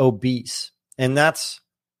overweight, obese. And that's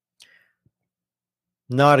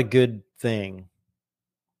not a good thing.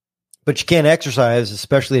 But you can't exercise,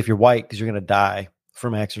 especially if you're white, because you're going to die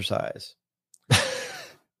from exercise.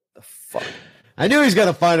 The fuck? I knew he's going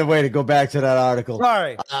to find a way to go back to that article.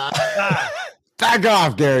 Sorry. Back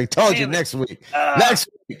off, Gary. Told you next week.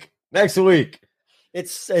 Next week.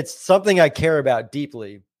 It's something I care about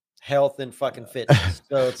deeply. Health and fucking fitness.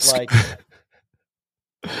 So it's like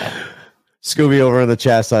Scooby over in the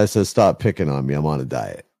chat side says, "Stop picking on me. I'm on a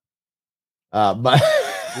diet." But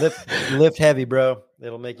lift heavy, bro.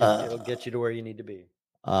 It'll get you to where you need to be.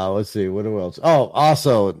 Let's see. What else? Oh,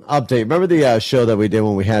 also an update. Remember the show that we did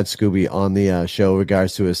when we had Scooby on the show in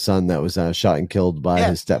regards to his son that was shot and killed by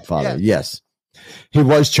his stepfather? Yeah. Yes. He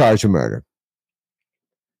was charged with murder.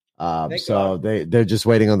 So they're just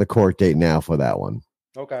waiting on the court date now for that one.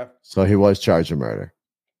 Okay. So he was charged with murder.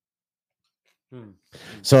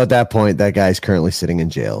 So at that point, that guy's currently sitting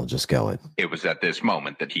in jail, just going. It was at this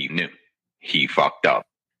moment that he knew he fucked up.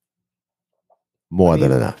 More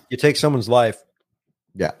than enough. You take someone's life.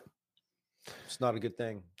 Yeah. It's not a good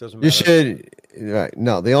thing. Doesn't matter. You should. Right.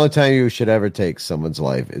 No, the only time you should ever take someone's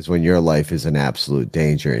life is when your life is in absolute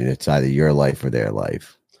danger and it's either your life or their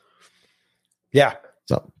life. Yeah.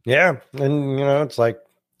 So, yeah. And, it's like,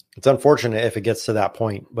 it's unfortunate if it gets to that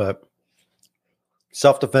point, but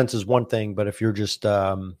self-defense is one thing. But if you're just,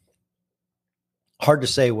 hard to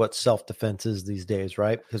say what self-defense is these days,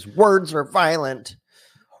 right? Because words are violent.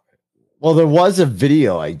 Well, there was a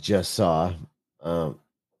video I just saw.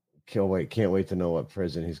 Can't wait to know what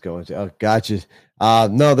prison he's going to. Oh, gotcha.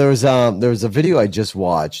 No, there was a video I just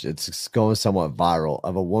watched. It's going somewhat viral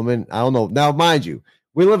of a woman. I don't know. Now, mind you,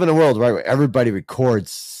 we live in a world, right, where everybody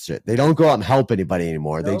records shit. They don't go out and help anybody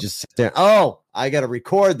anymore. Nope. They just sit there. Oh, I got to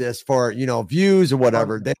record this for, views or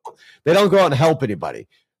whatever. They don't go out and help anybody.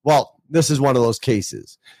 Well, this is one of those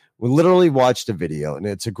cases. We literally watched a video, and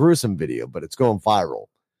it's a gruesome video, but it's going viral,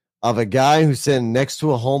 of a guy who's sitting next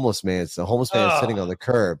to a homeless man. It's the homeless man sitting on the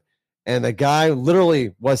curb. And the guy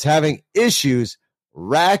literally was having issues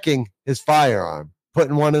racking his firearm,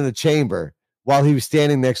 putting one in the chamber while he was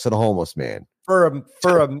standing next to the homeless man. For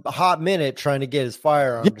a hot minute trying to get his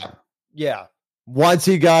firearm. Yeah. Once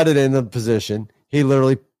he got it in the position, he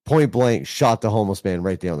literally point blank shot the homeless man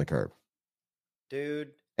right there on the curb.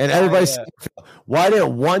 Dude. And everybody's why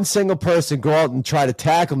didn't one single person go out and try to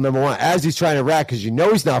tackle him, number one, as he's trying to rack, because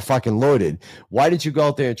he's not fucking loaded. Why didn't you go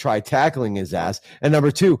out there and try tackling his ass? And number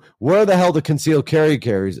two, where the hell the concealed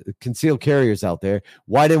carriers out there?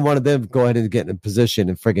 Why didn't one of them go ahead and get in a position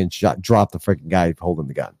and friggin' drop the friggin' guy holding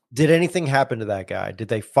the gun? Did anything happen to that guy? Did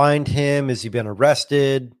they find him? Has he been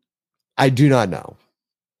arrested? I do not know.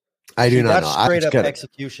 I do not know. That's straight up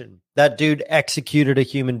execution. That dude executed a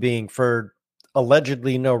human being for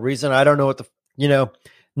allegedly no reason. I don't know what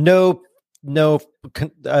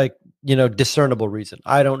discernible reason.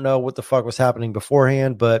 I don't know what the fuck was happening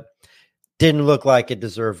beforehand, but didn't look like it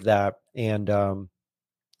deserved that. And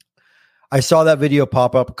I saw that video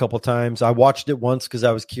pop up a couple times. I watched it once because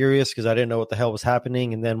I was curious because I didn't know what the hell was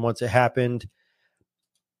happening. And then once it happened,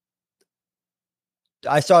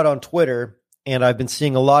 I saw it on Twitter, and I've been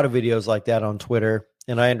seeing a lot of videos like that on Twitter.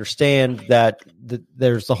 And I understand that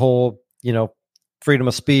there's the whole, freedom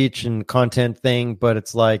of speech and content thing, but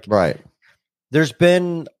it's like, right. There's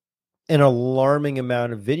been an alarming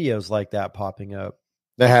amount of videos like that popping up.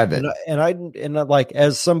 There have been. And like,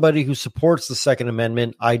 as somebody who supports the Second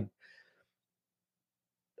Amendment,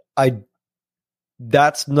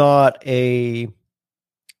 that's not a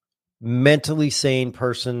mentally sane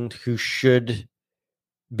person who should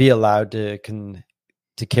be allowed to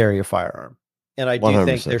carry a firearm. And I do 100%.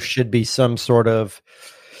 Think there should be some sort of,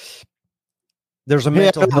 there's a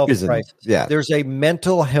mental health crisis. Yeah. There's a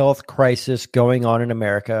mental health crisis going on in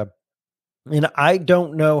America. And I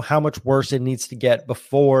don't know how much worse it needs to get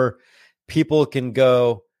before people can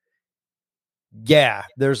go, yeah,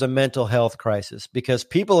 there's a mental health crisis. Because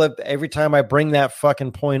people have, every time I bring that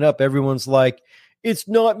fucking point up, everyone's like, it's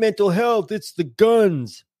not mental health, it's the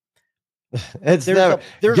guns. Guns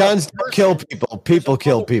don't kill people. People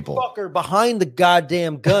kill people. Fucker behind the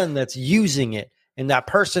goddamn gun that's using it. And that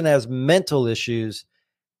person has mental issues.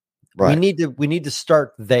 Right. We need to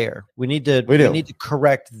start there. We need to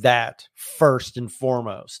correct that first and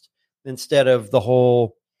foremost, instead of the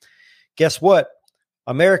whole, guess what?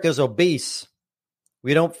 America's obese.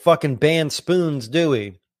 We don't fucking ban spoons, do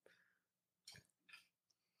we?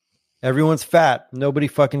 Everyone's fat. Nobody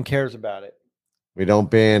fucking cares about it. We don't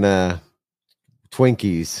ban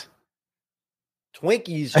Twinkies.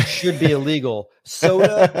 Twinkies should be illegal.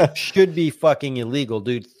 Soda should be fucking illegal,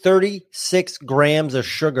 dude. 36 grams of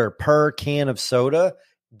sugar per can of soda.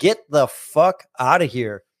 Get the fuck out of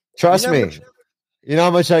here. Trust me. You know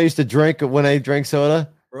how much I used to drink when I drank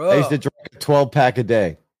soda? Bro. I used to drink a 12-pack a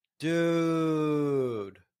day.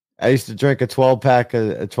 Dude. I used to drink a 12-pack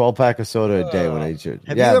of soda a day when I used to.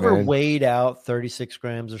 Have you ever weighed out 36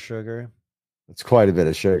 grams of sugar? It's quite a bit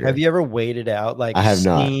of sugar. Have you ever weighed it out? Like, I have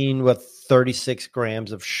seen what 36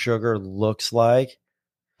 grams of sugar looks like?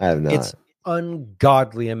 I have not. It's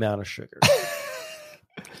ungodly amount of sugar.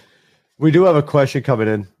 We do have a question coming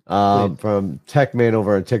in from Tech Man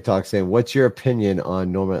over on TikTok saying, what's your opinion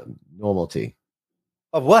on normality?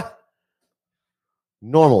 Of what?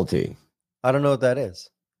 Normality. I don't know what that is.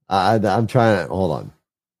 I'm trying to, hold on.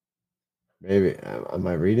 Maybe, am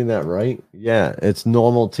I reading that right? Yeah, it's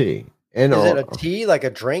normal tea. And is it a tea, like a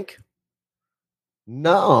drink?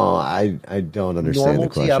 No, I don't understand normal the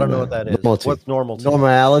question. Tea? I don't know what that is. Normality. What's normal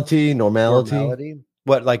tea? Normality?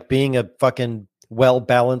 What, like being a fucking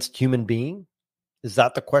well-balanced human being? Is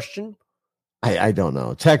that the question? I don't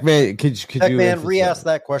know. Tech Man, could Tech you Man, re-ask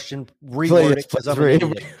that question. Reword it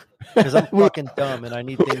because I'm fucking dumb and I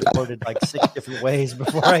need things worded like 6 different ways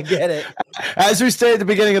before I get it. As we say at the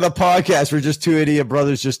beginning of the podcast, we're just two idiot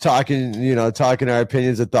brothers just talking our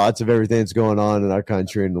opinions and thoughts of everything that's going on in our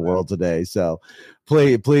country and the world today. So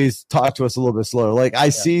please talk to us a little bit slower. Like I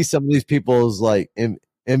see some of these people's like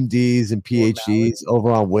MDs and PhDs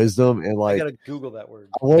over on Wisdom, and like I gotta Google that word.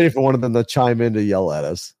 I'm waiting for one of them to chime in to yell at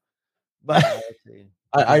us. But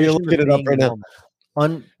are you looking it up right now?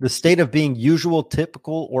 On the state of being usual,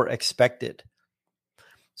 typical, or expected.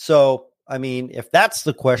 So, I mean, if that's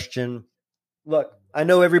the question, look, I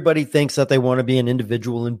know everybody thinks that they want to be an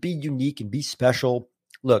individual and be unique and be special.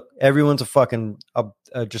 Look, everyone's a fucking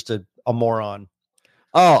just a moron.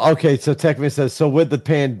 Oh, okay. So Techman says, so with the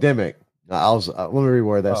pandemic, let me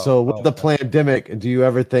reword that. With the pandemic, do you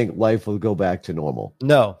ever think life will go back to normal?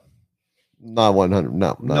 No. Not 100.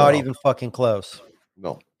 No, not even fucking close.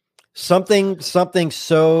 No. Something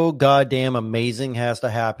so goddamn amazing has to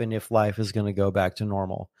happen if life is going to go back to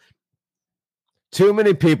normal. Too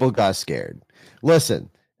many people got scared. Listen,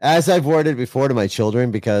 as I've worded before to my children,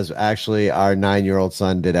 because actually our 9-year-old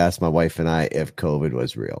son did ask my wife and I if COVID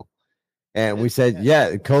was real. And we said,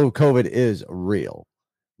 yeah, COVID is real.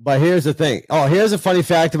 But here's the thing. Oh, here's a funny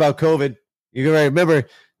fact about COVID. You can remember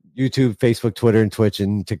YouTube, Facebook, Twitter, and Twitch,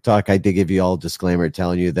 and TikTok. I did give you all a disclaimer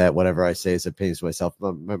telling you that whatever I say is opinions to myself.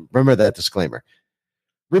 Remember that disclaimer.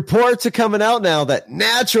 Reports are coming out now that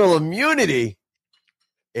natural immunity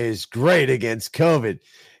is great against COVID.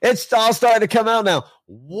 It's all starting to come out now.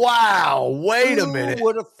 Wow. Wait a minute. Who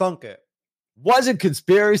would have thunk it? Wasn't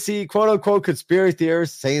conspiracy, quote unquote, conspiracy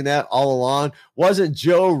theorists saying that all along? Wasn't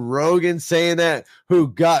Joe Rogan saying that, who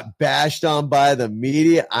got bashed on by the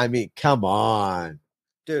media? I mean, come on.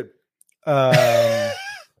 Dude,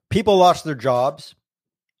 people lost their jobs.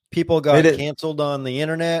 People got canceled on the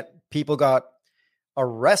internet. People got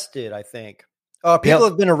arrested, I think. People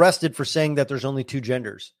have been arrested for saying that there's only 2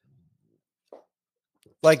 genders.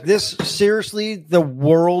 Like this, seriously, the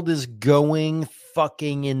world is going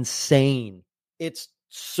fucking insane. It's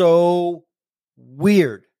so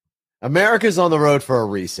weird. America's on the road for a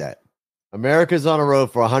reset. America's on the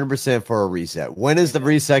road for 100% for a reset. When is the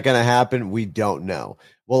reset going to happen? We don't know.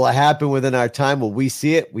 Will it happen within our time? Will we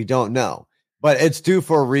see it? We don't know. But it's due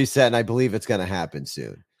for a reset, and I believe it's going to happen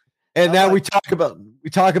soon. And now we talk about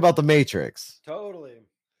the Matrix. Totally.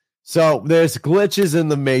 So there's glitches in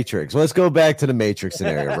the Matrix. Let's go back to the Matrix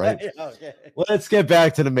scenario, right? Okay. Let's get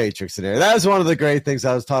back to the Matrix scenario. That was one of the great things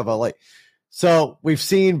I was talking about. Like, so we've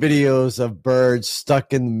seen videos of birds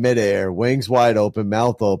stuck in midair, wings wide open,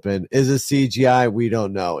 mouth open. Is it CGI? We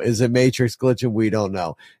don't know. Is it Matrix glitching? We don't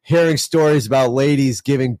know. Hearing stories about ladies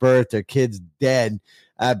giving birth, their kids dead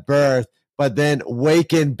at birth, but then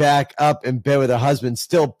waking back up in bed with her husband,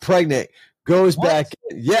 still pregnant, goes back.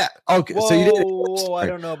 Yeah. Okay. Whoa, so you didn't. Whoa, I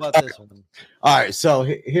don't know about this one. All right. So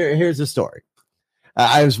here's the story.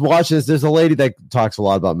 I was watching this. There's a lady that talks a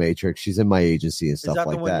lot about Matrix. She's in my agency and stuff like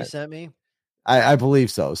that. Is that the one you sent me? I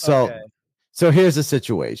believe so. So here's the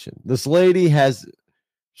situation. This lady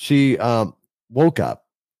she woke up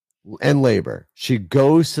in labor. She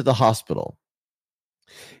goes to the hospital.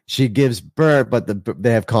 She gives birth, but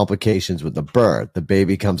they have complications with the birth. The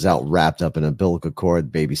baby comes out wrapped up in an umbilical cord.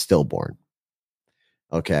 The baby's stillborn.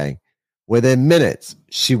 Okay. Within minutes,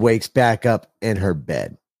 she wakes back up in her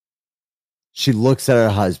bed. She looks at her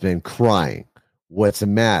husband crying. What's the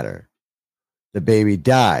matter? The baby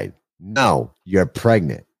died. No, you're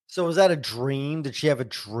pregnant. So was that a dream? Did she have a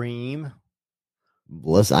dream?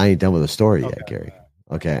 Listen, I ain't done with the story yet, Gary.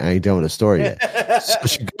 Okay, I ain't done with the story yet. So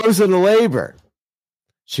she goes into labor.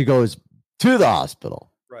 She goes to the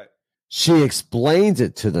hospital. Right. She explains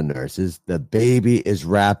it to the nurses. The baby is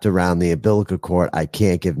wrapped around the umbilical cord. I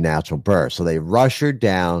can't give natural birth. So they rush her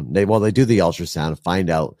down. They do the ultrasound and find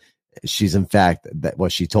out she's in fact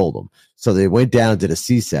what she told them. So they went down, did a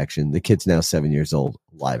C-section. The kid's now 7 years old,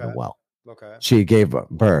 alive and well. Okay. She gave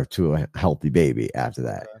birth to a healthy baby after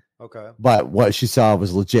that. Okay. But what she saw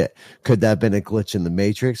was legit. Could that have been a glitch in the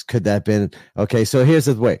Matrix? Could that have been okay? So here's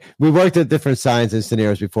the way. We worked at different signs and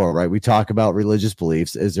scenarios before, right? We talk about religious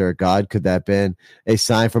beliefs. Is there a God? Could that have been a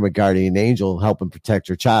sign from a guardian angel helping protect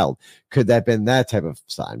her child? Could that have been that type of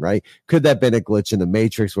sign, right? Could that have been a glitch in the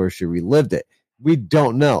Matrix where she relived it? We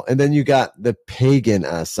don't know. And then you got the pagan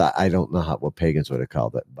side. I don't know what pagans would have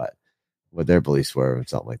called it, but what their beliefs were and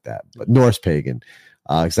something like that. But Norse pagan,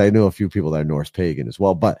 because I know a few people that are Norse pagan as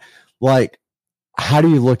well. But like, how do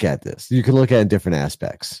you look at this? You can look at it in different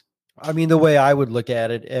aspects. I mean, the way I would look at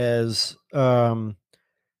it as the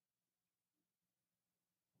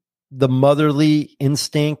motherly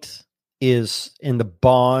instinct is in the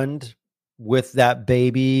bond with that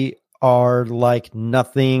baby are like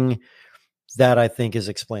nothing that I think is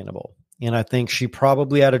explainable. And I think she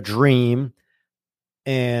probably had a dream,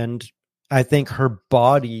 and I think her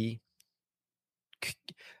body.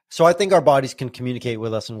 So I think our bodies can communicate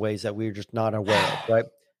with us in ways that we're just not aware of, right?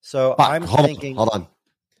 So I'm thinking. Hold on.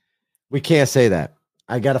 We can't say that.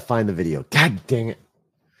 I got to find the video. God dang it.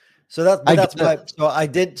 So that's why. So I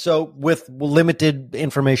did. So with limited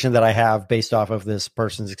information that I have based off of this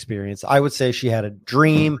person's experience, I would say she had a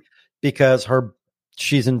dream because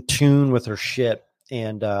she's in tune with her shit,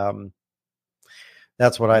 And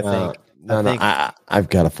that's what I think. I've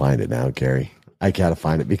got to find it now, Gary. I got to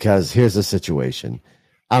find it because here's the situation.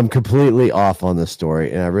 I'm completely off on this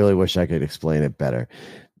story, and I really wish I could explain it better.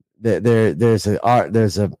 There's a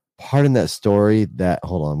part in that story that,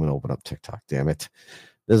 hold on, I'm going to open up TikTok. Damn it.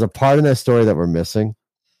 There's a part in that story that we're missing.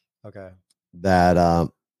 Okay. That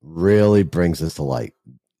really brings this to light.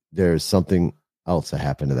 There's something else that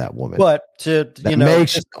happened to that woman. But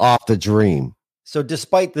makes off the dream. So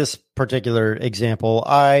despite this particular example,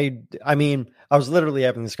 I mean, I was literally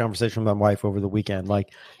having this conversation with my wife over the weekend.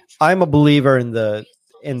 Like, I'm a believer in the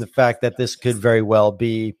fact that this could very well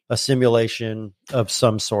be a simulation of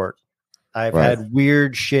some sort. I've had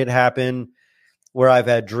weird shit happen where I've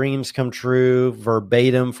had dreams come true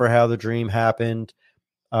verbatim for how the dream happened.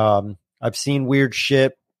 I've seen weird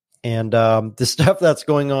shit, and the stuff that's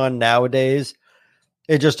going on nowadays,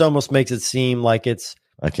 it just almost makes it seem like it's,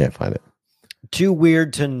 I can't find it, too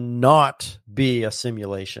weird to not be a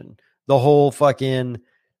simulation. The whole fucking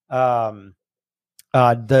the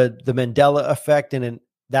Mandela effect and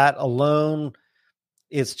that alone,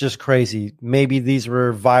 it's just crazy. Maybe these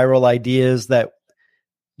were viral ideas that,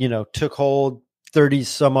 took hold 30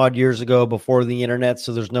 some odd years ago before the internet.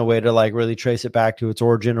 So there's no way to like really trace it back to its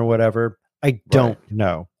origin or whatever. I don't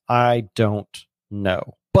know.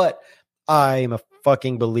 But I'm a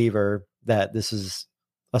fucking believer that this is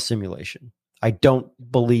a simulation. I don't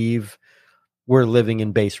believe we're living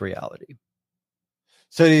in base reality.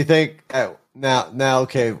 So do you think now,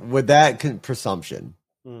 okay, with that presumption,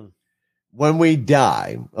 when we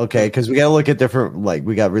die, okay, because we got to look at different, like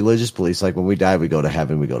we got religious beliefs, like when we die, we go to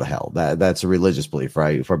heaven, we go to hell. That's a religious belief,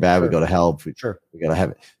 right? If we're bad, we go to hell. We go to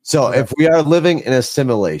heaven. So if we are living in a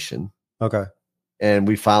simulation, okay, and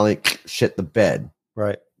we finally shit the bed,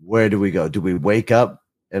 right? Where do we go? Do we wake up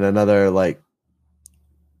in another like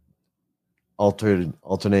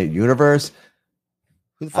alternate universe?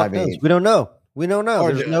 Who the fuck knows? We don't know. We don't know.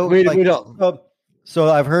 Or There's no. we don't. So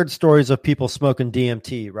I've heard stories of people smoking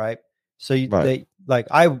DMT, right? So they like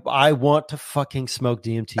I want to fucking smoke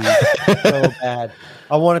DMT so bad.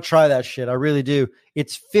 I want to try that shit. I really do.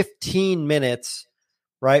 It's 15 minutes,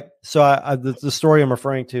 right? So the story I'm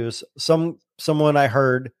referring to is someone I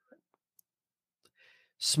heard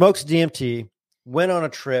smokes DMT, went on a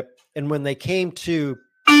trip, and when they came to,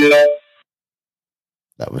 that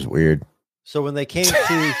was weird. So when they came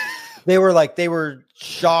to, they were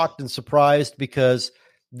shocked and surprised because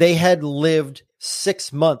they had lived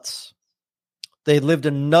 6 months. They lived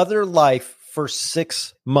another life for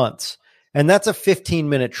 6 months. And that's a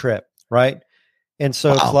 15-minute trip, right? And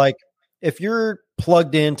so it's like, if you're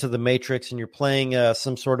plugged into the Matrix and you're playing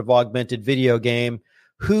some sort of augmented video game,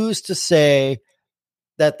 who's to say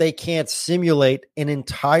that they can't simulate an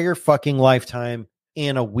entire fucking lifetime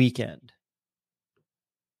in a weekend?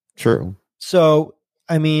 True. So,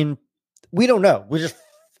 I mean, we don't know.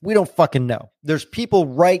 We don't fucking know. There's people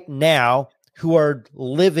right now who are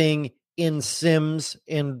living in Sims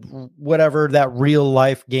and whatever that real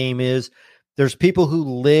life game is. There's people who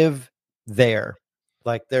live there.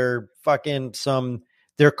 Like they're Cartman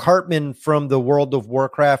from the World of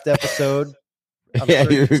Warcraft episode.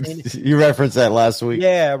 You referenced that last week.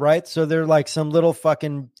 Yeah, right. So they're like some little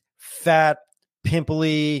fucking fat,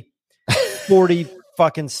 pimply 40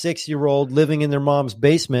 fucking 6-year-old living in their mom's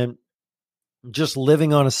basement, just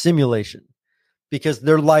living on a simulation because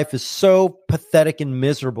their life is so pathetic and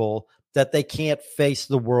miserable that they can't face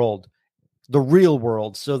the world, the real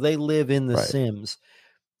world. So they live in the Sims.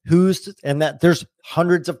 There's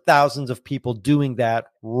hundreds of thousands of people doing that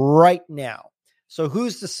right now. So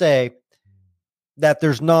who's to say that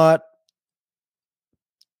there's not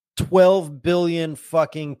 12 billion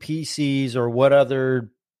fucking PCs or what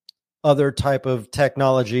other type of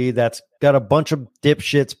technology that's got a bunch of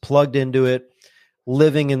dipshits plugged into it,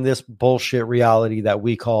 living in this bullshit reality that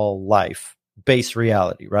we call life, base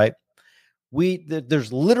reality, right?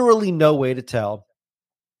 There's literally no way to tell.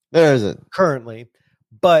 There isn't currently,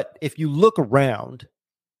 but if you look around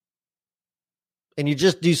and you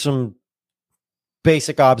just do some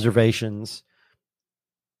basic observations,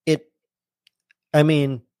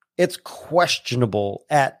 it's questionable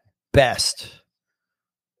at best.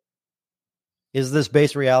 Is this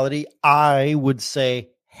base reality? I would say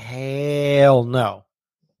hell no.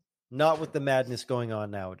 Not with the madness going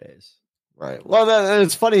on nowadays. Right. Well,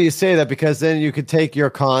 it's funny you say that because then you could take your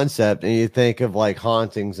concept and you think of like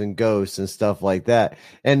hauntings and ghosts and stuff like that.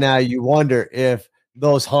 And now you wonder if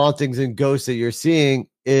those hauntings and ghosts that you're seeing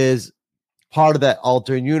is part of that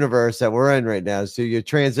alternate universe that we're in right now. So you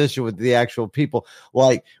transition with the actual people,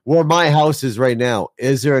 like where my house is right now.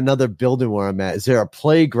 Is there another building where I'm at? Is there a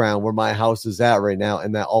playground where my house is at right now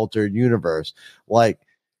in that alternate universe? Like,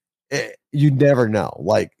 you never know.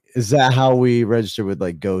 Like, is that how we register with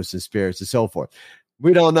like ghosts and spirits and so forth?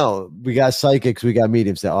 We don't know. We got psychics, we got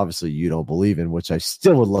mediums that obviously you don't believe in, which I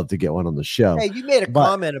still would love to get one on the show. Hey, you made a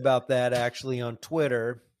comment about that actually on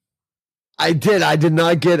Twitter. I did. I did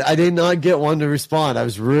not get one to respond. I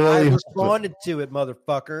was really I responded to it,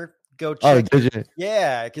 motherfucker. Go check. Oh, did you?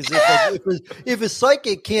 Yeah, because if a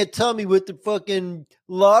psychic can't tell me what the fucking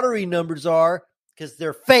lottery numbers are, because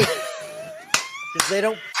they're fake. Because they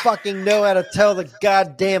don't fucking know how to tell the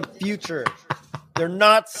goddamn future. They're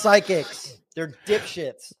not psychics. They're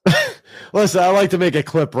dipshits. Listen, I like to make a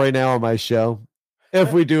clip right now on my show.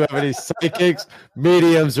 If we do have any psychics,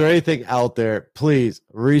 mediums, or anything out there, please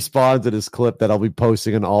respond to this clip that I'll be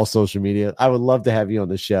posting on all social media. I would love to have you on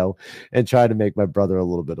the show and try to make my brother a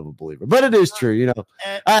little bit of a believer. But it is true, you know.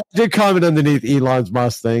 I did comment underneath Elon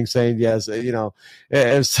Musk thing saying, yes, you know,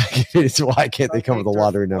 if psychics, why can't they come with the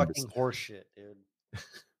lottery numbers? Fucking horseshit, dude.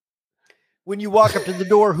 When you walk up to the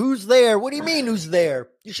door, who's there? What do you mean, who's there?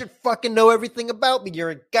 You should fucking know everything about me. You're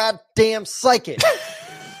a goddamn psychic.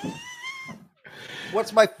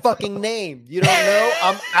 What's my fucking name? You don't know?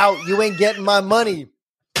 I'm out. You ain't getting my money.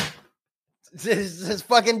 This is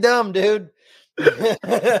fucking dumb, dude.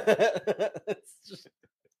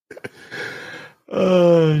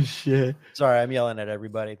 Oh shit! Sorry, I'm yelling at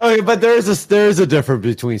everybody. Okay, but there is a difference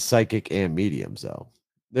between psychic and mediums, though.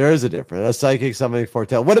 There is a difference. A psychic, somebody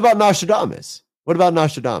foretell. What about Nostradamus? What about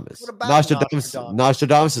Nostradamus?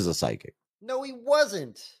 Nostradamus is a psychic. No, he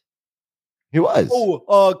wasn't. He was.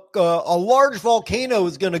 Oh, a large volcano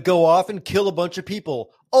is going to go off and kill a bunch of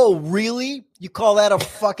people. Oh, really? You call that a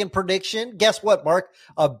fucking prediction? Guess what, Mark?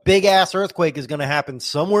 A big-ass earthquake is going to happen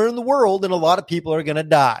somewhere in the world, and a lot of people are going to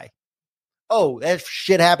die. Oh, that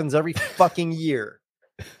shit happens every fucking year.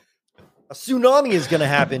 A tsunami is going to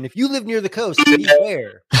happen. If you live near the coast,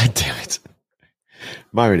 beware. God damn it.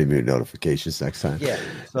 Might already mute notifications next time. Yeah,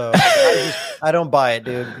 so I don't buy it,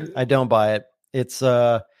 dude. I don't buy it. It's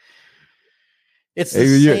the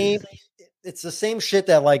same. It's the same shit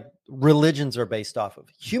that like religions are based off of.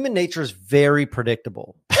 Human nature is very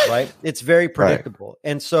predictable, right? It's very predictable,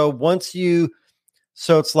 right. And so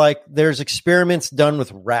it's like there's experiments done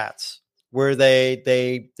with rats where they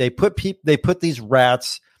put these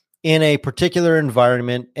rats in a particular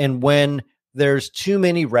environment, and when there's too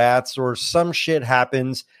many rats or some shit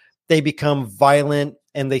happens, they become violent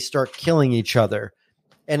and they start killing each other.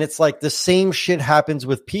 And it's like the same shit happens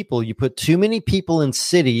with people. You put too many people in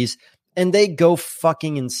cities and they go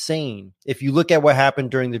fucking insane. If you look at what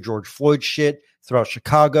happened during the George Floyd shit throughout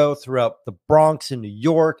Chicago, throughout the Bronx in New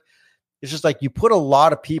York, it's just like you put a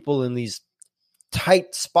lot of people in these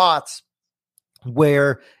tight spots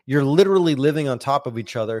where you're literally living on top of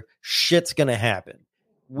each other. Shit's going to happen.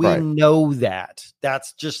 We know that.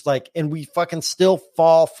 That's just like, and we fucking still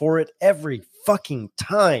fall for it every fucking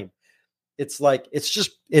time. It's like, it's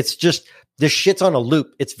just this shit's on a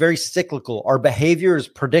loop. It's very cyclical. Our behavior is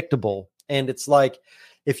predictable. And it's like,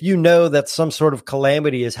 if you know that some sort of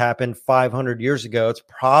calamity has happened 500 years ago, it's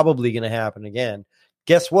probably going to happen again.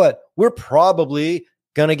 Guess what? We're probably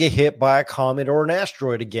going to get hit by a comet or an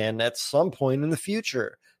asteroid again at some point in the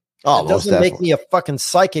future. Oh, it doesn't make me a fucking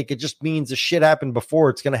psychic. It just means the shit happened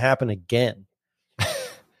before. It's going to happen again.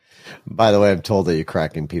 By the way, I'm told that you're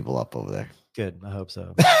cracking people up over there. Good. I hope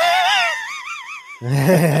so.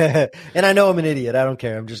 And I know I'm an idiot. I don't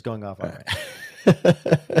care. I'm just going off on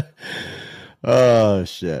it. Oh,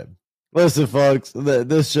 shit. Listen, folks,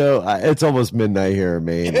 this show, it's almost midnight here in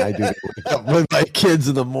Maine. I do wake up with my kids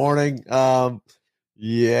in the morning.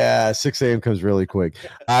 Yeah, 6 a.m. comes really quick.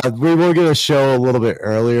 We will get a show a little bit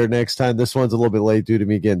earlier next time. This one's a little bit late due to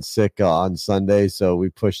me getting sick on Sunday, so we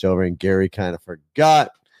pushed over, and Gary kind of forgot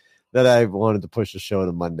that I wanted to push the show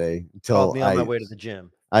to Monday until on my way to the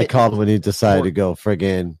gym. I called him when he decided to go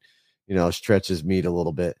friggin', stretch his meat a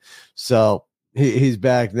little bit. So he's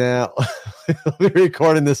back now. We're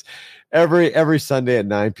recording this every Sunday at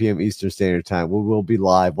 9 p.m. Eastern Standard Time. We will be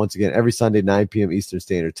live once again every Sunday, 9 p.m. Eastern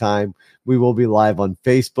Standard Time. We will be live on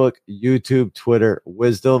Facebook, YouTube, Twitter,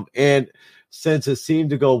 Wisdom. And since it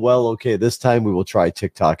seemed to go well, okay, this time we will try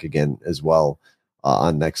TikTok again as well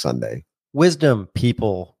on next Sunday. Wisdom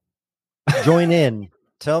people, join in.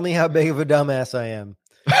 Tell me how big of a dumbass I am.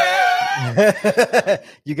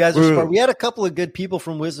 You guys are smart. We had a couple of good people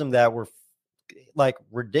from Wisdom that were like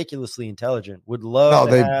ridiculously intelligent. Would love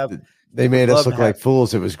to have. They made us look like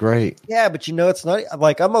fools. It was great. Yeah, but it's not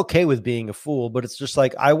like I'm okay with being a fool, but it's just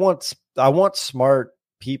like I want I want smart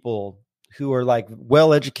people who are like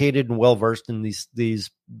well educated and well versed in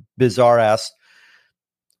these bizarre ass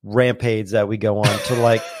rampades that we go on to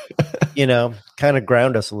like, kind of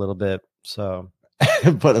ground us a little bit. So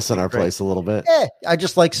put us in our place a little bit. Yeah,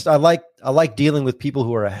 I like dealing with people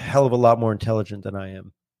who are a hell of a lot more intelligent than I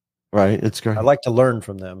am. Right. It's great. I like to learn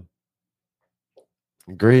from them.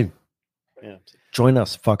 Agreed. Yeah. Join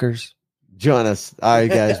us, fuckers. Join us. All right,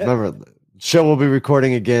 guys. Remember, the show will be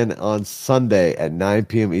recording again on Sunday at 9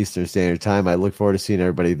 p.m. Eastern Standard Time. I look forward to seeing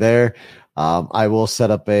everybody there. I will set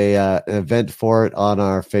up an event for it on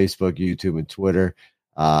our Facebook, YouTube, and Twitter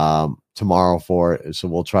tomorrow for it. So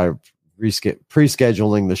we'll try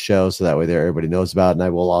pre-scheduling the show so that way there everybody knows about it. And I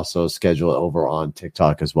will also schedule it over on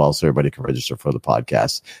TikTok as well so everybody can register for the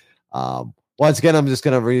podcast. Once again, I'm just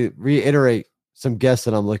going to reiterate some guests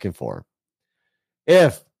that I'm looking for.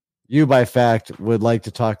 If you, by fact, would like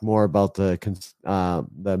to talk more about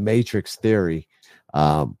the Matrix theory,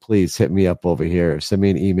 please hit me up over here. Send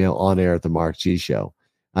me an email on air at the Mark G Show.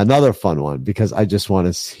 Another fun one, because I just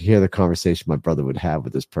want to hear the conversation my brother would have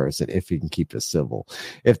with this person if he can keep it civil.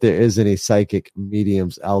 If there is any psychic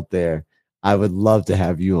mediums out there, I would love to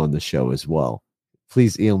have you on the show as well.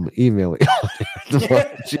 Please email me on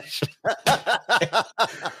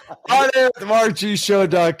air at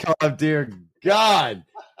themarkgshow.com, dear God.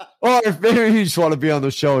 Or if maybe you just want to be on the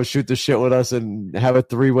show and shoot the shit with us and have a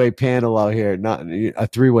three-way panel out here. Not a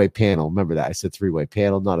three-way panel. Remember that. I said three-way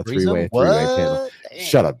panel, not a three-way panel. Damn.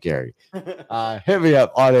 Shut up, Gary. Hit me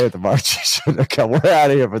up on air at themarkgshow.com. We're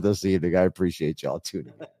out of here for this evening. I appreciate y'all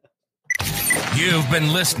tuning in. You've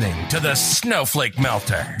been listening to the Snowflake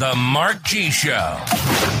Melter, the Mark G Show.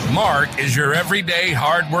 Mark is your everyday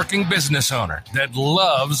hardworking business owner that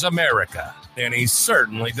loves America, and he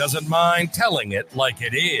certainly doesn't mind telling it like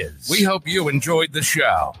it is. We hope you enjoyed the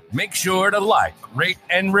show. Make sure to like, rate,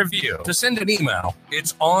 and review. To send an email,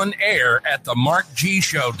 it's on air at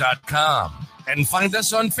themarkgshow.com. And find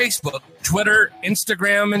us on Facebook, Twitter,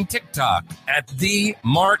 Instagram, and TikTok at The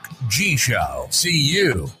Mark G Show. See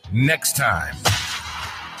you next time.